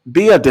says,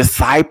 be a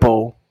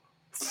disciple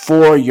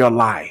for your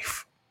life.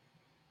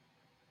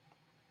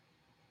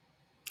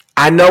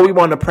 I know we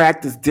want to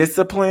practice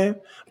discipline,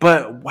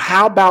 but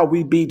how about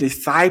we be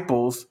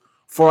disciples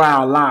for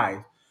our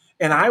life?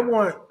 And I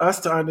want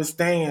us to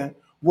understand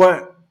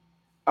what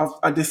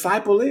a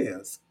disciple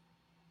is: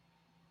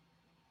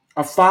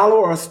 a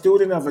follower or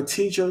student of a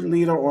teacher,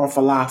 leader, or a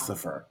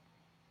philosopher.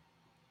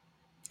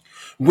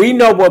 We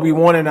know what we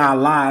want in our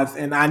lives,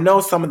 and I know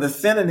some of the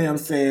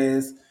synonyms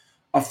says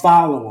a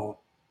follower,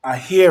 a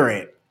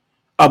hearer,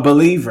 a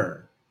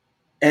believer,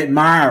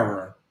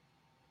 admirer,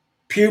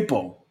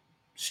 pupil,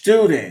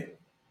 student,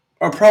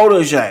 a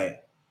protege,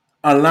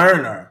 a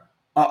learner,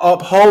 a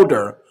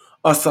upholder,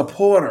 a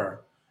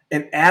supporter,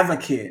 an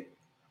advocate,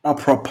 a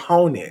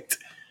proponent.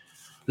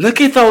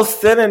 Look at those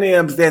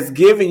synonyms that's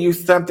giving you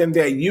something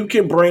that you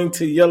can bring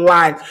to your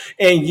life.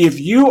 And if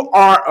you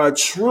are a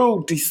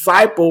true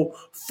disciple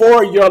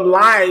for your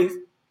life,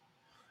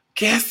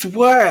 guess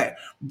what?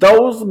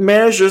 Those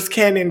measures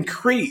can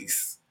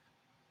increase.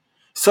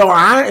 So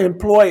I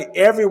employ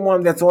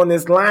everyone that's on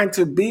this line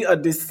to be a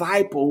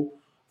disciple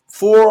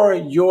for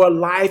your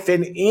life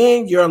and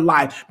in your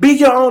life. Be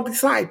your own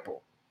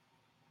disciple.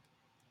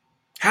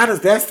 How does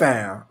that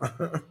sound?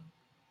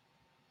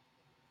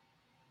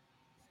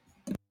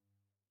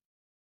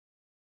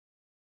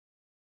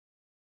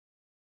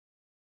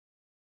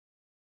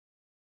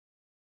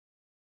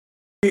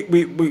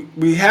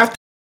 we have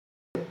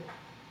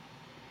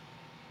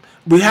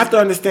to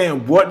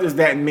understand what does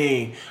that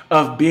mean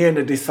of being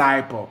a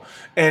disciple,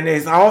 and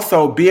it's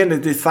also being a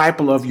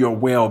disciple of your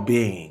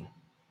well-being.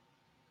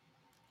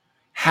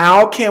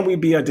 How can we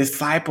be a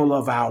disciple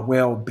of our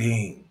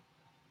well-being?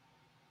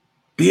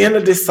 Being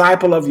a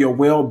disciple of your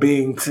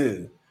well-being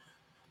too.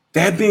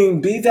 That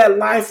being, be that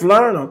life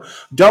learner.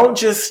 Don't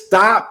just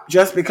stop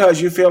just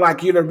because you feel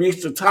like you done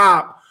reached the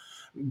top.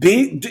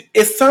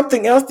 It's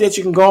something else that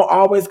you can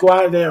always go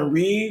out there and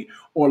read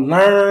or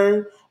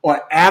learn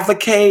or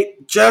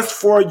advocate just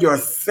for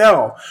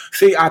yourself.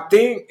 See, I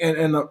think,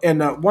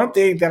 and one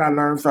thing that I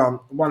learned from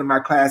one of my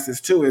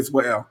classes too as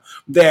well,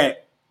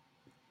 that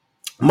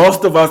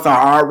most of us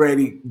are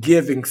already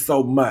giving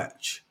so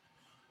much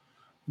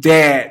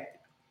that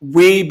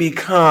we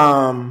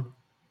become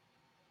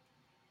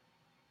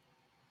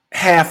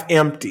half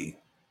empty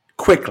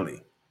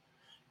quickly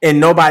and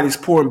nobody's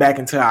pouring back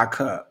into our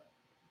cup.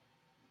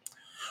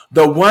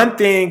 The one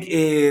thing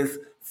is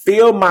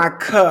fill my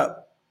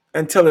cup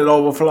until it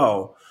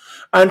overflows.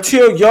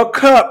 Until your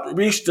cup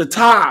reach the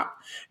top,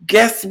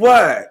 guess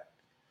what?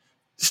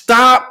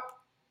 Stop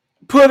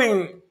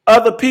putting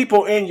other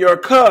people in your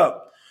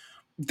cup.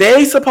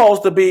 They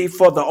supposed to be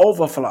for the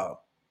overflow.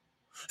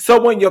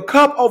 So when your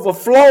cup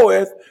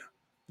overfloweth,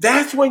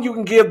 that's when you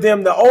can give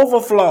them the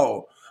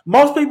overflow.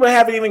 Most people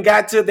haven't even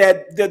got to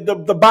that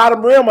the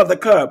bottom rim of the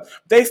cup.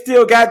 They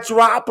still got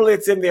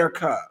droplets in their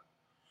cup.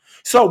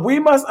 So we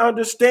must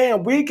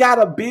understand we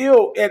gotta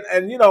build, and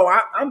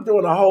I'm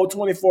doing a whole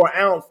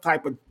 24-ounce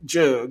type of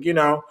jug,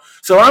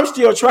 So I'm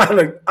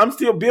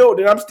still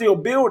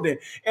building,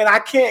 and I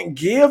can't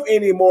give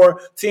any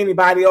more to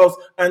anybody else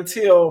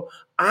until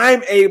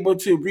I'm able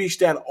to reach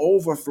that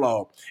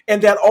overflow.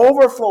 And that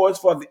overflow is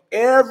for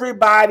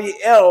everybody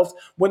else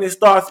when it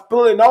starts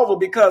spilling over,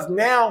 because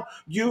now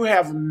you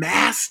have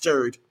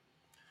mastered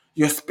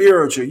your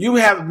spiritual. You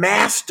have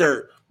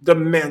mastered the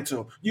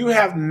mental. You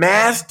have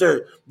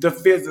mastered the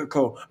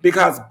physical,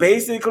 because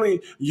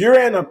basically you're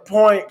in a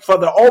point for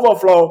the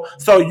overflow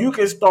so you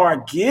can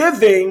start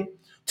giving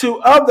to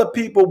other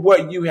people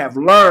what you have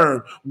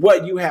learned,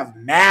 what you have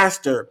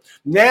mastered.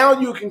 Now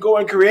you can go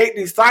and create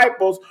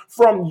disciples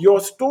from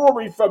your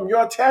story, from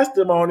your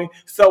testimony,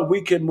 so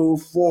we can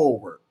move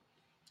forward.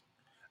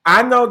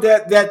 I know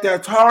that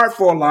that's hard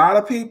for a lot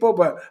of people,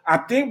 but I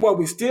think what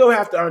we still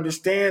have to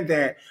understand,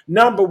 that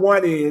number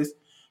one is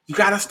you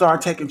got to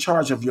start taking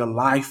charge of your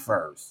life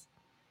first.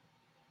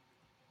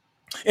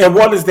 And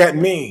what does that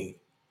mean?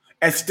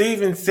 As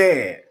Stephen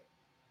said,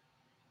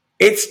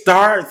 it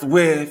starts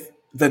with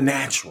the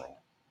natural.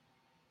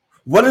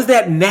 What does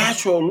that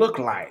natural look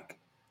like?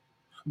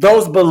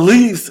 Those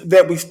beliefs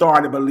that we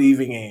started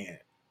believing in.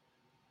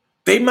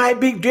 They might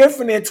be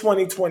different in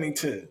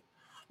 2022.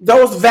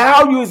 Those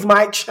values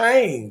might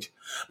change.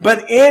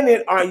 But in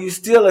it, are you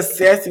still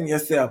assessing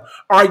yourself?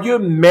 Are you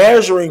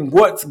measuring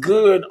what's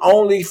good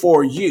only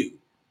for you?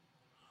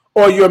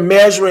 Or you're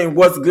measuring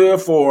what's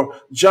good for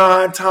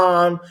John,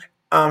 Tom,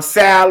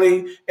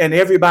 Sally, and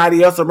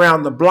everybody else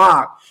around the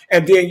block,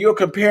 and then you're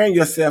comparing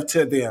yourself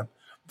to them?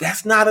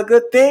 That's not a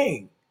good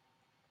thing.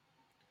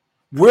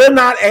 We're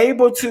not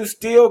able to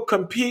still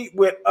compete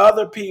with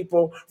other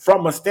people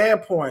from a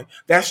standpoint.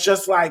 That's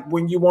just like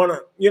when you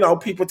want to,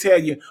 people tell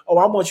you, oh,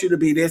 I want you to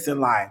be this in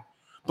life.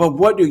 But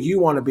what do you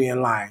want to be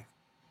in life?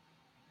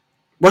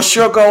 What's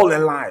your goal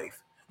in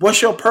life?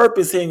 What's your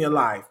purpose in your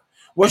life?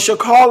 What's your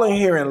calling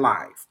here in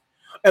life?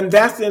 And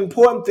that's the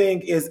important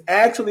thing, is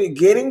actually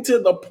getting to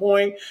the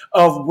point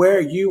of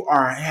where you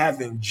are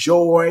having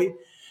joy,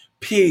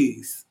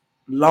 peace,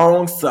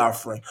 long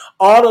suffering,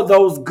 all of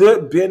those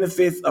good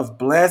benefits of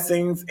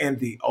blessings and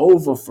the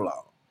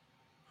overflow.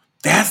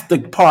 That's the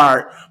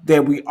part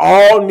that we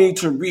all need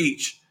to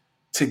reach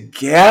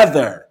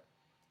together,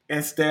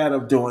 instead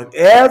of doing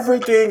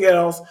everything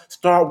else,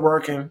 start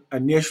working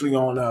initially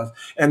on us.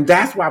 And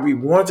that's why we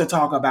want to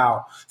talk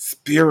about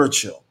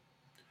spiritual,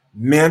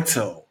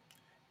 mental,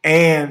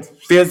 and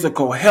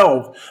physical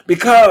health,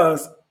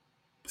 because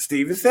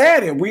Stephen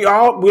said it.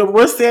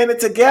 We're saying it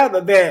together,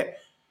 that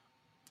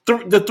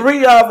the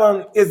three of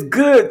them is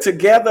good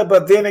together,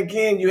 but then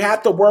again, you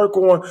have to work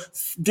on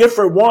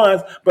different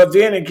ones. But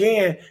then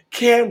again,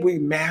 can we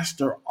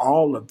master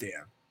all of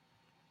them?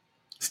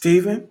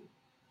 Stephen?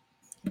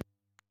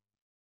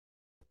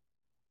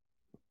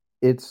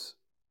 It's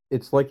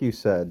it's like you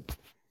said,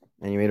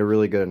 and you made a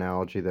really good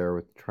analogy there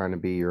with trying to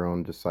be your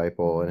own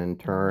disciple, and in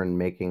turn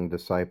making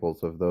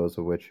disciples of those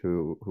of which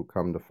who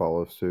come to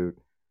follow suit.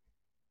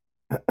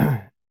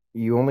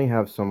 You only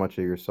have so much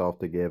of yourself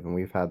to give, and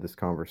we've had this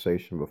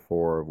conversation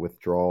before of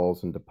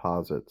withdrawals and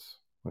deposits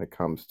when it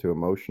comes to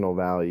emotional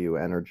value,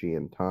 energy,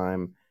 and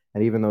time,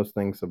 and even those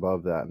things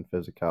above that in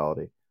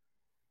physicality.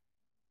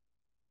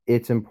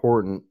 It's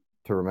important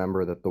to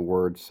remember that the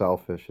word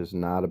selfish is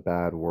not a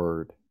bad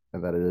word,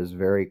 and that it is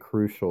very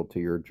crucial to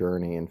your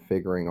journey in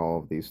figuring all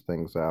of these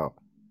things out.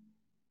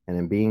 And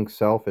in being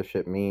selfish,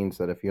 it means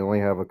that if you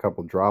only have a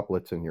couple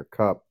droplets in your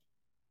cup,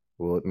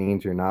 well, it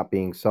means you're not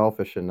being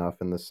selfish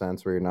enough, in the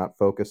sense where you're not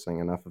focusing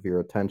enough of your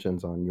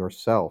attentions on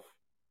yourself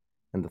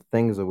and the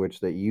things of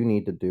which that you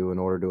need to do in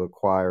order to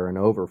acquire an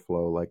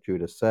overflow, like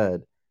Judah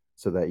said,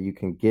 so that you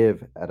can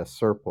give at a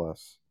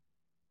surplus,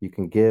 you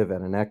can give at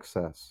an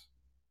excess,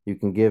 you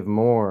can give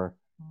more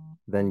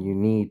than you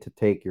need to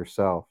take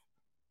yourself.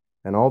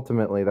 And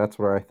ultimately, that's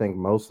where I think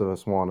most of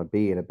us want to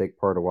be. And a big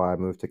part of why I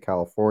moved to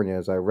California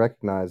is I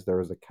recognized there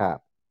was a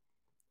cap.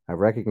 I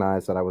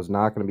recognized that I was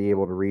not going to be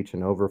able to reach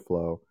an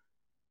overflow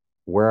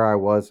where I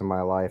was in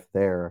my life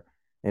there,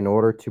 in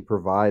order to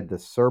provide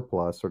this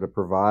surplus or to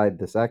provide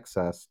this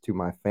excess to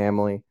my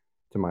family,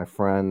 to my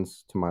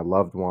friends, to my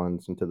loved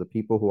ones, and to the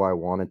people who I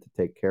wanted to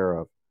take care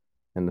of,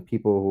 and the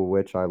people who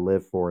which I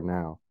live for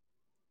now.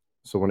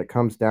 So when it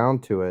comes down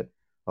to it,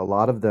 a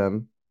lot of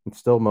them, and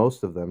still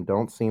most of them,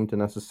 don't seem to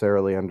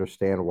necessarily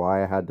understand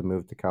why I had to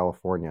move to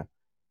California,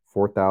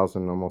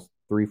 4,000, almost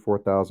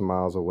 4,000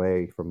 miles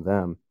away from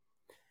them.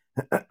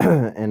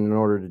 And in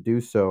order to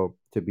do so,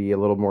 to be a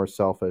little more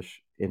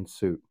selfish in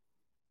suit.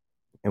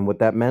 And what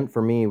that meant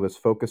for me was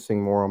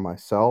focusing more on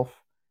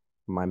myself,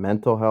 my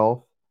mental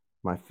health,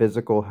 my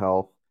physical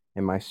health,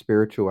 and my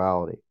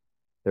spirituality.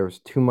 There was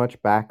too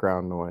much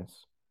background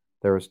noise.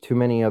 There was too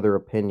many other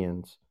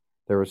opinions.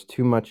 There was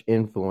too much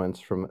influence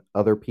from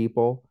other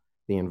people,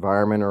 the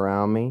environment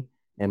around me,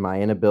 and my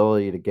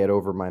inability to get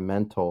over my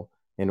mental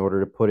in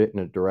order to put it in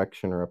a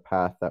direction or a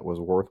path that was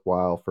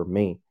worthwhile for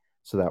me,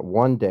 so that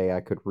one day I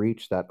could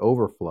reach that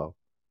overflow.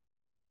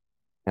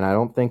 And I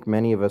don't think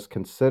many of us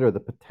consider the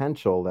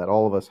potential that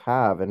all of us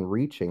have in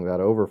reaching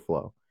that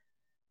overflow.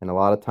 And a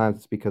lot of times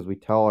it's because we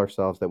tell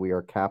ourselves that we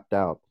are capped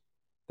out,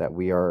 that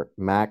we are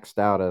maxed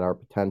out at our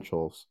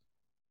potentials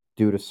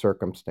due to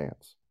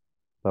circumstance.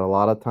 But a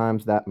lot of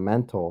times that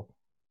mental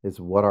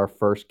is what our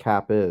first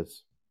cap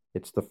is.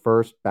 It's the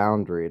first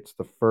boundary, it's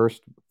the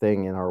first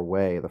thing in our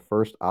way, the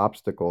first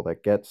obstacle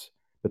that gets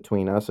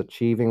between us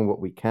achieving what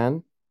we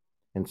can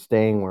and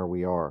staying where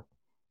we are.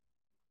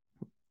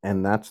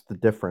 And that's the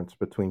difference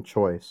between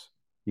choice.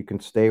 You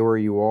can stay where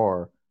you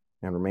are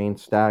and remain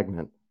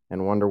stagnant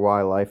and wonder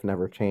why life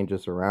never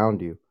changes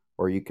around you,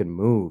 or you can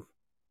move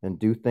and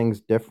do things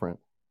different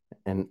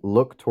and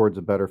look towards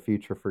a better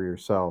future for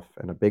yourself.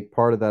 And a big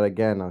part of that,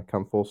 again, I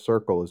come full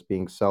circle, is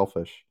being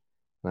selfish.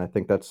 And I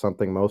think that's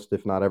something most,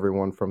 if not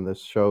everyone from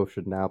this show,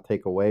 should now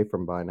take away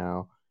from by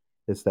now,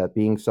 is that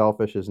being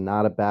selfish is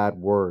not a bad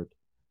word.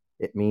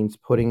 It means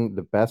putting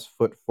the best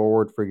foot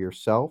forward for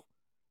yourself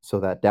so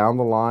that down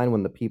the line,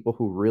 when the people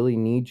who really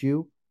need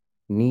you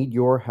need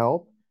your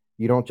help,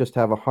 you don't just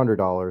have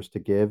 $100 to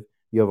give,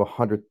 you have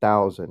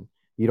 100,000.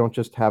 You don't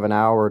just have an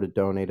hour to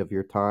donate of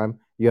your time,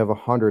 you have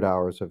 100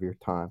 hours of your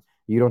time.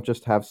 You don't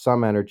just have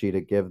some energy to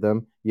give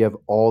them, you have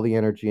all the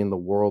energy in the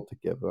world to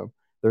give them.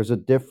 There's a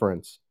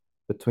difference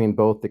between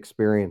both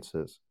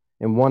experiences.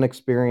 In one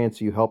experience,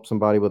 you help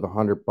somebody with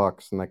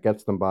 $100 and that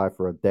gets them by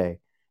for a day.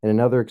 In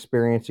another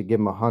experience, you give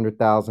them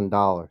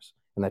 $100,000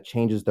 and that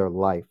changes their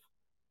life.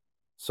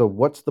 So,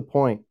 what's the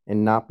point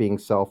in not being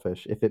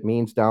selfish if it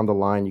means down the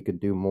line you could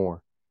do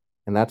more?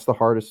 And that's the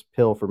hardest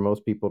pill for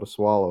most people to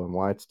swallow, and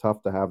why it's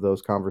tough to have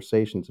those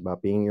conversations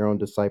about being your own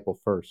disciple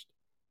first.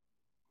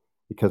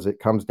 Because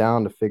it comes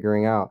down to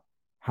figuring out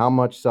how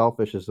much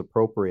selfish is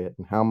appropriate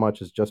and how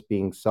much is just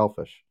being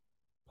selfish,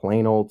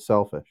 plain old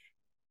selfish.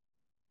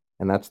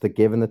 And that's the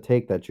give and the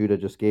take that Judah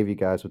just gave you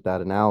guys with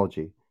that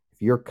analogy.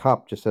 If your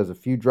cup just has a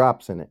few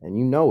drops in it and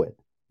you know it,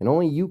 and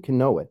only you can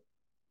know it,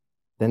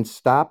 then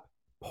stop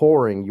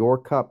pouring your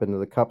cup into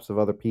the cups of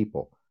other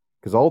people,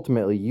 because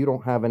ultimately you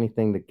don't have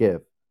anything to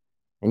give.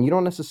 And you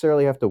don't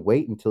necessarily have to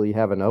wait until you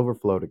have an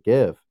overflow to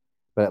give,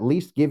 but at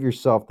least give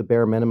yourself the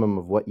bare minimum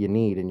of what you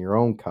need in your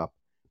own cup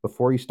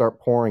before you start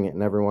pouring it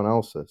in everyone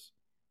else's.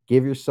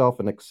 Give yourself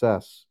an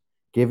excess,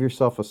 give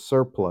yourself a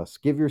surplus,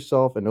 give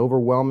yourself an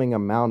overwhelming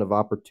amount of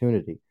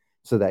opportunity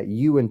so that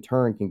you in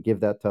turn can give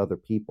that to other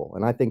people.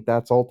 And I think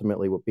that's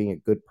ultimately what being a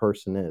good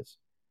person is,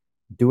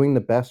 doing the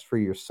best for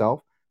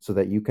yourself so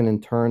that you can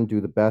in turn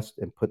do the best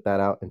and put that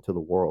out into the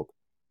world.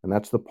 And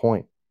that's the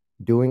point.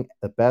 Doing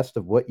the best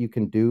of what you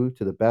can do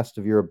to the best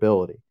of your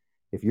ability.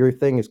 If your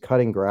thing is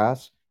cutting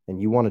grass and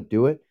you want to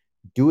do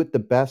it the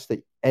best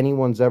that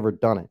anyone's ever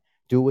done it.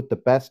 Do it with the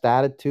best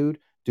attitude,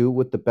 do it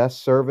with the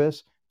best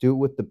service, do it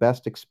with the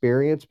best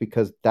experience,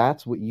 because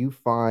that's what you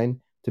find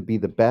to be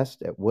the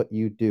best at what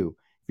you do.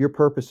 If your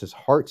purpose is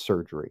heart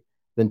surgery,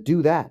 then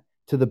do that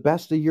to the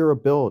best of your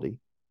ability.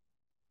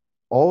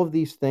 All of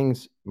these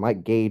things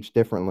might gauge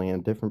differently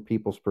in different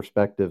people's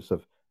perspectives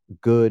of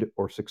good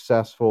or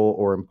successful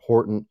or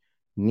important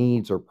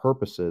needs or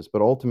purposes,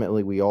 but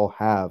ultimately we all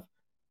have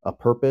a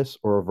purpose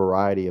or a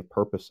variety of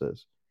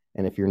purposes.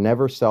 And if you're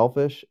never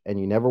selfish and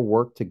you never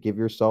work to give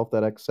yourself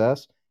that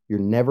excess, you're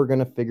never going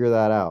to figure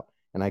that out.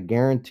 And I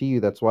guarantee you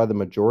that's why the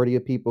majority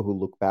of people who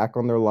look back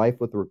on their life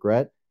with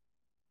regret,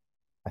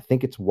 I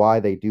think it's why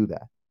they do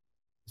that.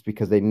 It's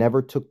because they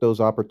never took those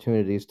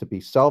opportunities to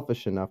be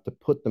selfish enough to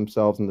put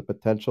themselves in the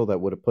potential that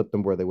would have put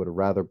them where they would have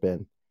rather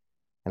been.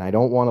 And I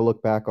don't want to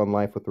look back on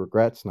life with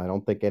regrets, and I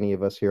don't think any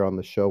of us here on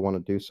the show want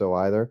to do so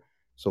either.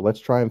 So let's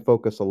try and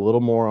focus a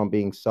little more on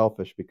being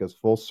selfish, because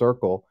full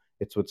circle,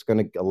 it's what's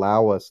going to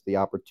allow us the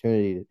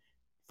opportunity to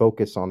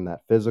focus on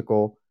that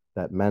physical,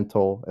 that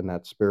mental, and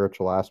that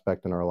spiritual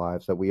aspect in our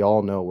lives that we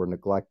all know we're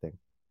neglecting.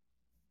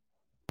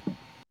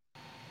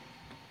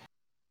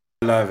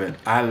 Love it.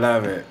 I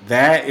love it.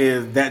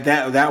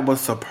 That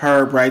was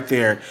superb right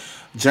there.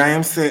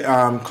 James said,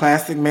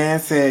 classic man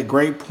said,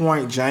 great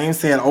point. James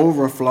said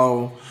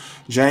overflow.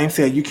 James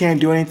said you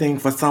can't do anything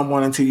for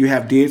someone until you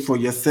have did for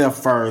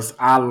yourself first.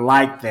 I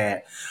like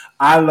that.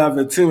 I love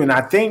it too. And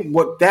I think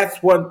that's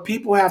what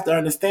people have to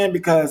understand,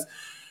 because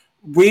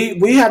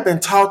we have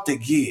been taught to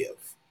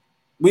give.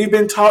 We've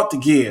been taught to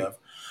give.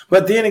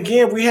 But then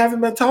again, we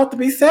haven't been taught to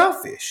be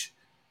selfish.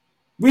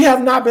 We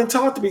have not been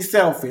taught to be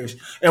selfish.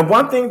 And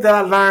one thing that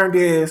I learned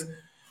is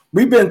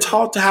we've been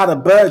taught to how to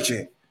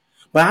budget.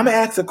 But I'm going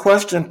to ask a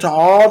question to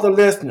all the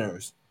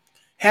listeners.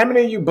 How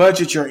many of you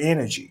budget your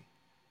energy?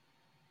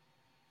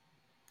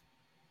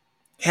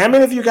 How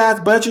many of you guys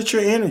budget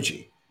your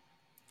energy?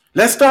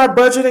 Let's start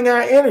budgeting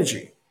our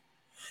energy.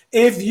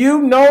 If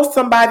you know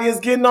somebody is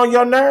getting on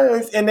your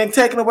nerves and then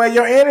taking away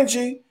your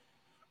energy,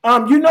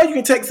 you know you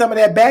can take some of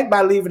that back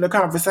by leaving the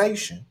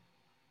conversation.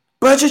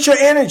 Budget your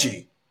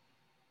energy.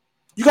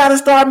 You got to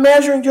start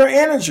measuring your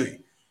energy.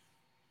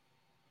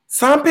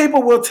 Some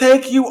people will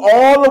take you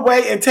all the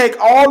way and take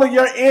all of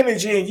your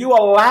energy, and you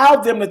allow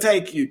them to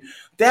take you.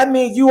 That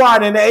means you are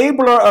an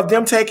enabler of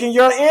them taking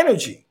your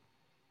energy.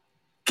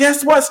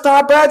 guess what?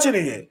 Start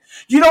budgeting it.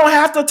 You don't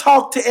have to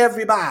talk to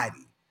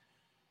everybody.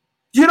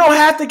 You don't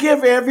have to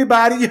give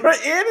everybody your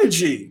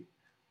energy.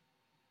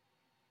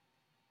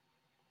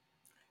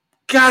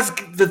 Guys,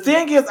 the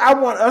thing is, I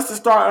want us to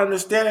start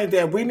understanding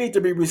that we need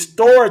to be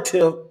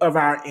restorative of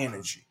our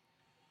energy.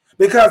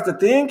 Because the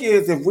thing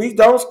is, if we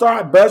don't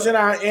start budgeting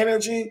our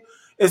energy,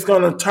 it's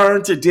going to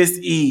turn to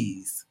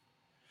dis-ease.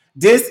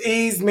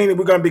 Dis-ease meaning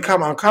we're going to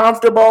become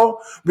uncomfortable.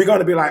 We're going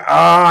to be like, oh,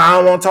 I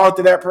don't want to talk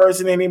to that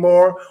person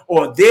anymore.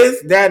 Or this,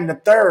 that, and the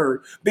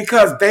third.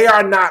 Because they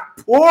are not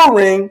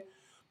pouring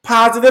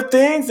positive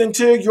things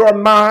into your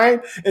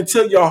mind,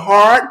 into your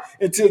heart,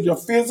 into your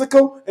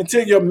physical,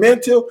 into your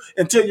mental,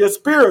 into your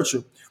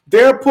spiritual.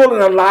 They're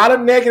pulling a lot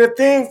of negative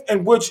things,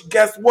 in which,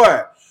 guess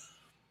what?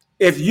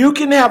 If you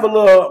can have a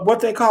little, what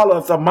they call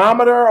a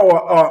thermometer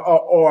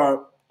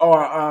or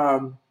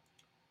I'm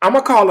going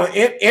to call it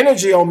an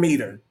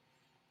energy-o-meter,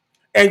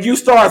 and you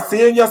start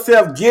seeing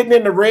yourself getting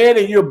in the red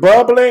and you're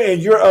bubbling and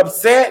you're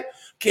upset,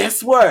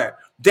 guess what?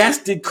 That's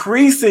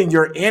decreasing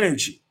your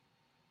energy.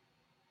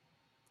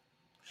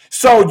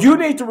 So you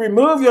need to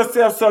remove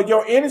yourself so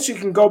your energy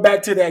can go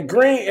back to that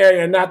green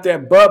area, not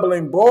that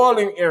bubbling,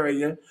 boiling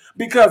area,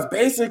 because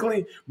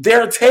basically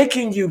they're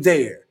taking you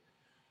there.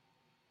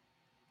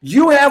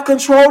 You have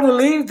control to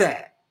leave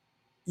that.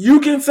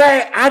 You can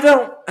say, I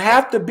don't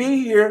have to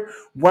be here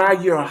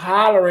while you're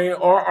hollering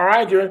or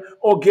arguing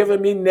or giving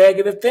me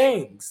negative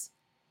things.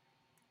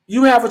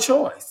 You have a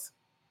choice.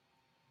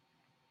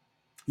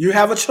 You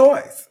have a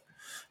choice.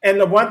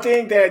 And the one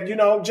thing that,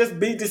 just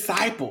be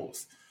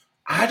disciples.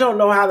 I don't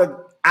know how to,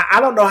 I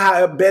don't know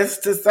how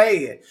best to say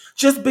it.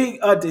 Just be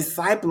a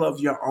disciple of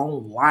your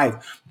own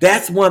life.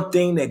 That's one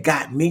thing that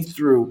got me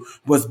through,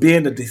 was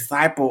being a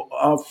disciple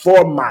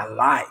for my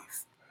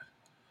life.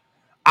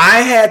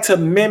 I had to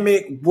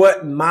mimic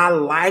what my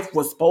life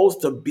was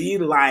supposed to be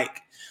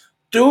like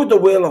through the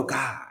will of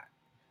God.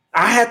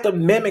 I had to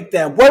mimic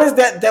that. What is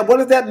that? What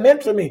does that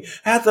meant for me?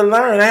 I had to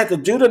learn. I had to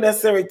do the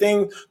necessary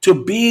things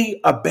to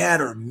be a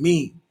better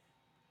me.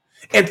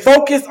 And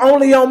focus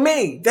only on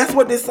me. That's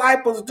what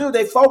disciples do.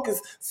 They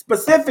focus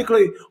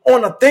specifically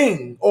on a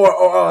thing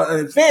or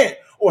an event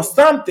or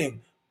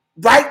something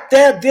right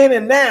there, then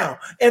and now.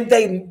 And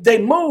they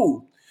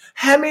move.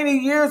 How many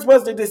years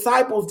was the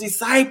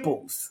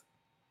disciples?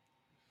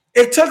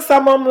 It took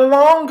some of them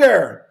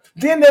longer.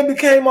 Then they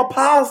became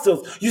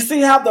apostles. You see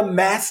how the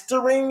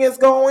mastering is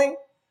going?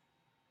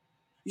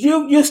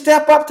 You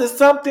step up to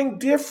something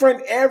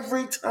different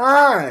every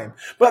time.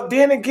 But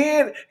then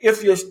again,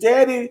 if you're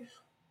steady,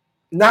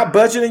 not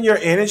budgeting your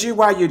energy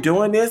while you're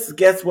doing this,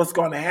 guess what's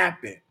going to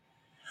happen?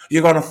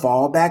 You're going to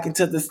fall back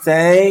into the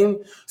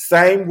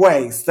same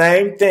way,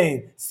 same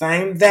thing,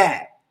 same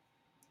that.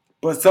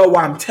 But so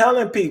I'm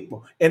telling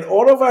people, in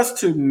order for us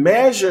to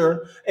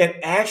measure and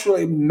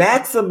actually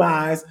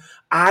maximize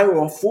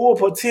our full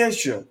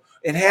potential,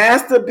 it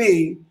has to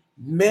be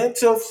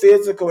mental,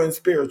 physical, and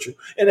spiritual.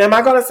 And am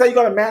I going to say you're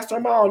going to master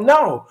them all?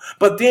 No.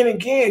 But then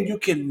again, you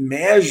can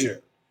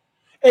measure.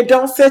 And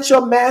don't set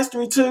your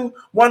mastery to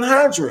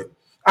 100.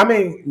 I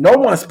mean, no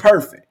one's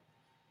perfect.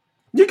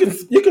 You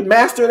can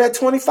master it at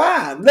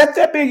 25. Let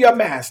that be your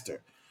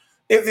master.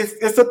 If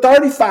it's a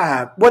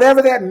 35,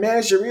 whatever that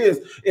measure is,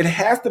 it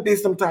has to be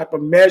some type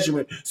of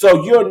measurement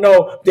so you'll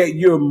know that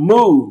you're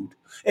moved.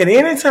 And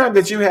anytime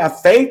that you have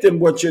faith in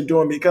what you're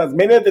doing, because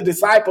many of the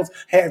disciples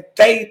had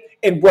faith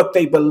in what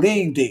they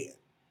believed in.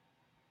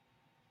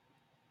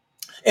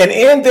 And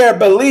in their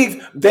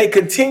belief, they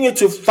continue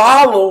to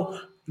follow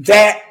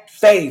that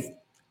faith,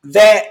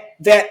 that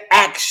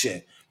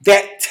action,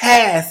 that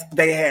task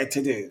they had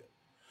to do.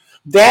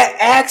 That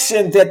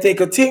action that they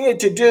continued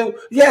to do,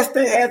 yes,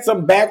 they had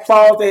some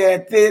backfalls, they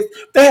had this,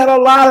 they had a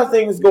lot of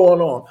things going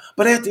on.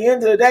 But at the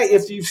end of the day,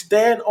 if you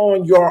stand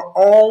on your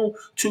own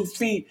 2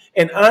 feet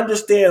and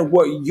understand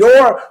what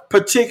your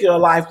particular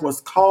life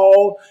was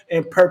called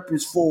and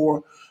purpose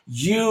for,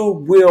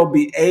 you will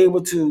be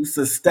able to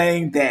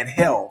sustain that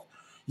health.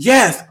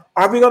 Yes.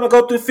 Are we going to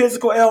go through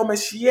physical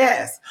ailments?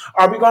 Yes.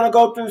 Are we going to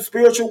go through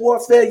spiritual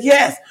warfare?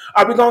 Yes.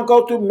 Are we going to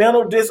go through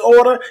mental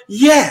disorder?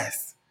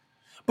 Yes.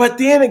 But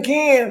then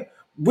again,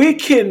 we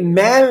can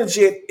manage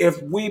it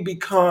if we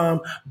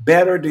become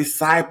better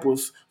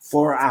disciples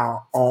for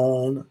our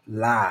own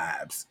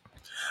lives.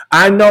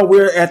 I know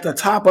we're at the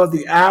top of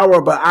the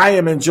hour, but I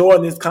am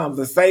enjoying this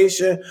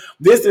conversation.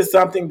 This is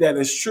something that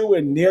is true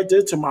and near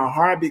to my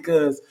heart,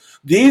 because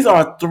these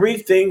are 3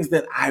 things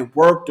that I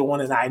worked on,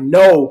 and I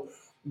know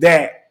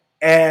that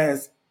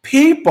as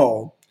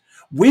people,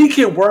 we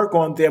can work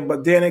on them,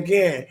 but then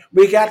again,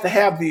 we got to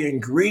have the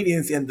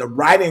ingredients and the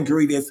right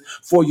ingredients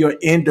for your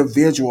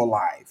individual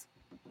life.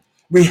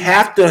 We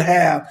have to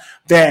have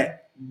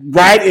that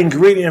right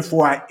ingredient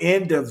for our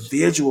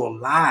individual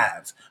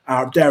lives,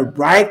 the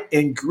right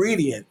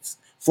ingredients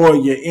for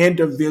your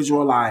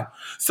individual life.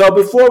 So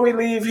before we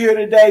leave here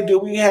today, do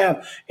we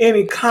have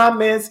any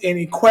comments,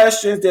 any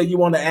questions that you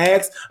want to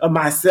ask of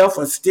myself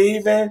or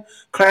Steven?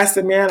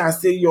 Classic man, I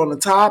see you on the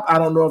top. I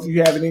don't know if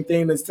you have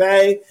anything to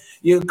say.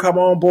 You can come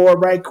on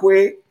board right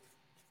quick.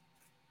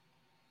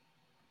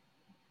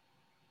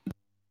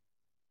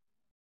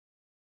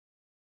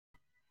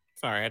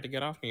 Sorry, I had to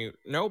get off mute.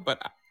 No,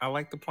 but I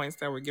like the points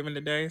that were given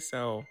today.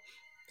 So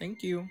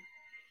thank you.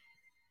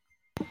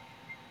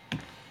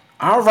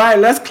 All right,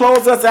 let's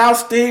close us out,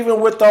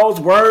 Stephen, with those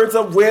words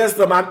of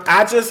wisdom.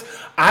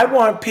 I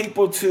want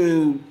people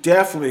to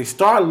definitely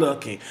start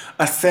looking,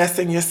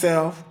 assessing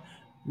yourself,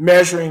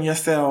 measuring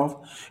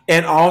yourself,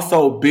 and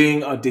also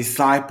being a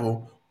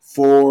disciple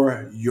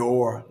for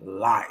your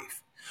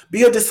life.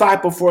 Be a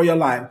disciple for your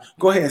life.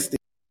 Go ahead, Steve.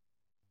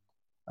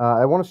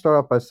 I want to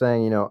start off by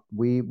saying,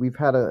 we've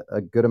had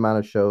a good amount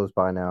of shows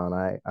by now,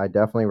 and I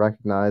definitely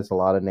recognize a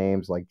lot of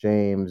names like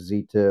James,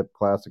 Z Tip,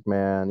 Classic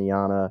Man,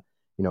 Iana,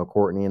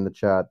 Courtney in the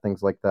chat,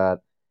 things like that.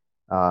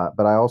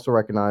 But I also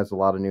recognize a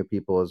lot of new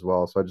people as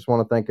well. So I just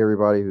want to thank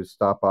everybody who's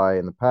stopped by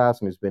in the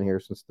past and who's been here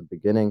since the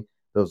beginning,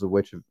 those of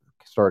which have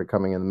started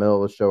coming in the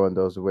middle of the show, and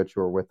those of which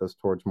who are with us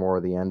towards more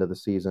of the end of the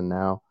season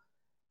now.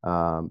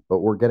 But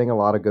we're getting a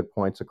lot of good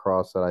points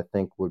across that I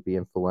think would be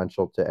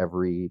influential to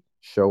every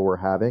show we're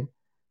having.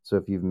 So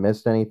if you've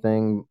missed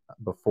anything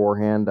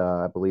beforehand,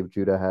 I believe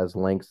Judah has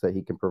links that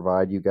he can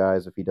provide you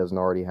guys if he doesn't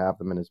already have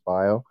them in his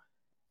bio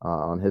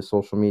on his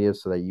social media,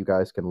 so that you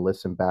guys can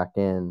listen back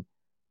in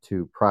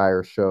to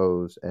prior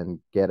shows and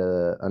get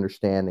a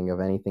understanding of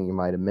anything you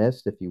might have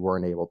missed if you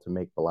weren't able to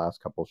make the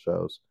last couple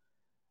shows.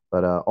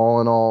 But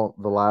all in all,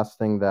 the last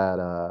thing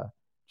that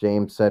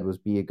James said was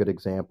be a good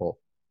example.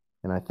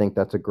 And I think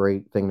that's a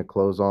great thing to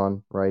close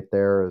on right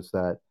there, is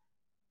that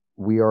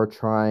we are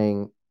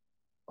trying,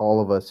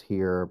 all of us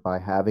here, by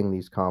having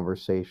these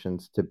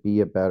conversations, to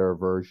be a better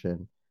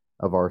version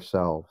of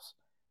ourselves.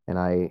 And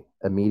I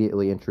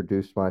immediately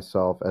introduced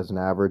myself as an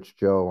average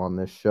Joe on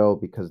this show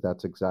because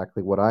that's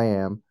exactly what I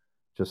am.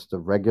 Just a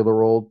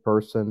regular old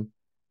person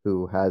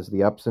who has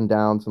the ups and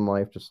downs in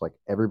life, just like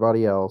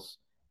everybody else.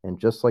 And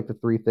just like the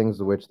three things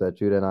of which that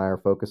Judah and I are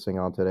focusing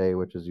on today,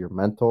 which is your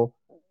mental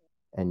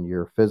and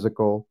your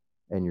physical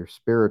and your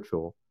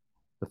spiritual,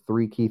 the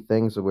three key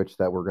things of which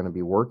that we're going to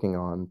be working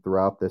on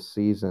throughout this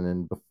season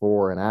and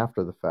before and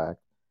after the fact.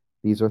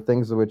 These are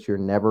things of which you're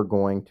never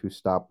going to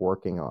stop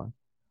working on.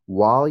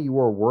 While you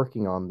are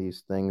working on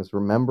these things,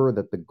 remember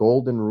that the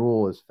golden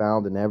rule is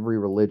found in every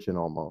religion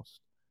almost.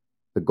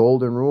 The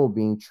golden rule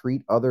being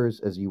treat others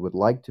as you would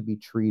like to be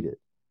treated.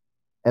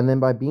 And then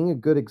by being a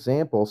good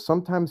example,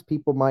 sometimes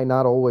people might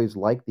not always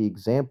like the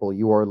example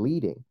you are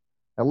leading,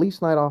 at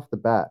least not off the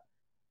bat.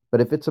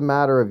 But if it's a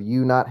matter of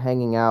you not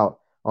hanging out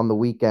on the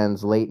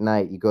weekends late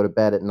night, you go to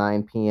bed at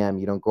 9 p.m.,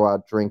 you don't go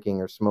out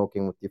drinking or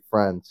smoking with your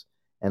friends,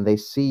 and they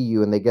see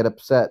you and they get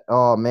upset.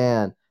 Oh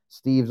man,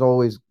 Steve's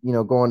always,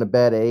 going to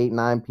bed at 8,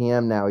 9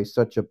 p.m. now. He's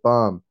such a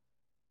bum.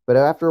 But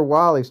after a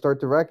while, they start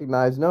to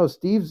recognize, no,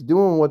 Steve's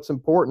doing what's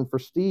important for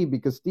Steve,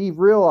 because Steve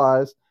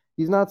realized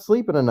he's not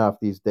sleeping enough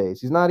these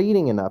days. He's not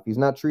eating enough. He's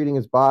not treating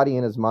his body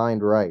and his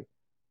mind right.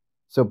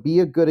 So be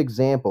a good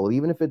example,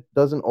 even if it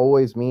doesn't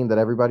always mean that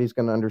everybody's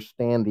going to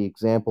understand the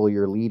example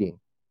you're leading.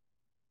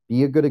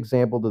 Be a good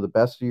example to the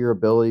best of your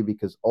ability,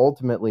 because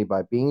ultimately,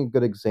 by being a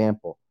good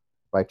example,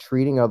 by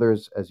treating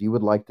others as you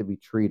would like to be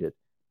treated,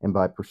 and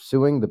by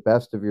pursuing the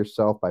best of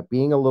yourself, by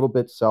being a little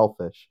bit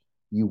selfish,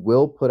 you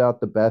will put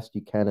out the best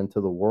you can into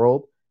the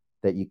world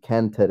that you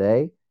can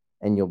today,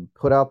 and you'll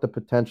put out the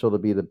potential to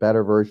be the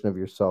better version of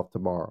yourself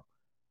tomorrow.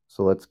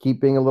 So let's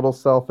keep being a little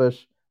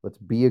selfish. Let's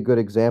be a good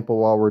example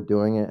while we're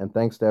doing it. And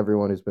thanks to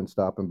everyone who's been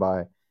stopping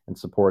by and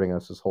supporting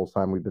us this whole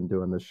time we've been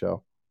doing this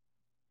show.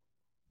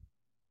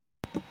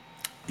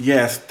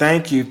 Yes,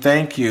 thank you,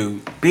 thank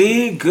you.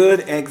 Be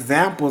good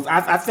examples.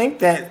 I think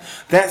that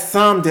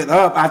summed it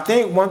up. I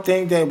think one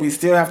thing that we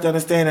still have to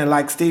understand, and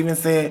like Steven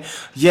said,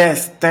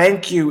 yes,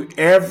 thank you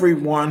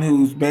everyone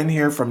who's been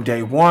here from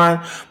day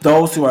one.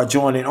 Those who are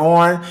joining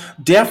on,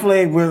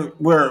 definitely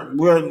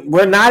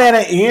we're not at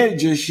an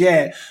end just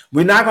yet.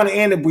 We're not going to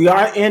end it. We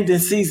are ending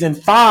season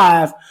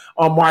 5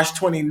 on March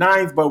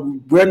 29th, but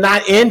we're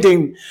not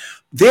ending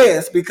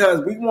this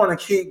because we want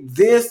to keep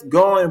this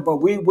going, but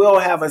we will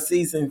have a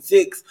season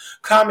 6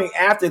 coming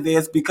after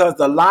this because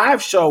the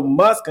live show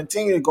must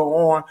continue to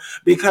go on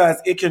because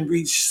it can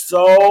reach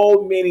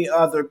so many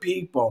other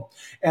people.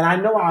 And I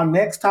know our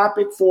next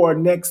topic for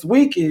next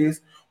week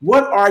is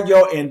what are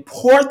your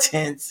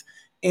importance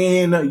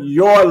in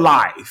your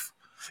life?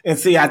 And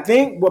see, I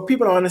think what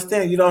people don't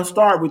understand, you don't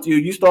start with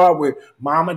you start with mama,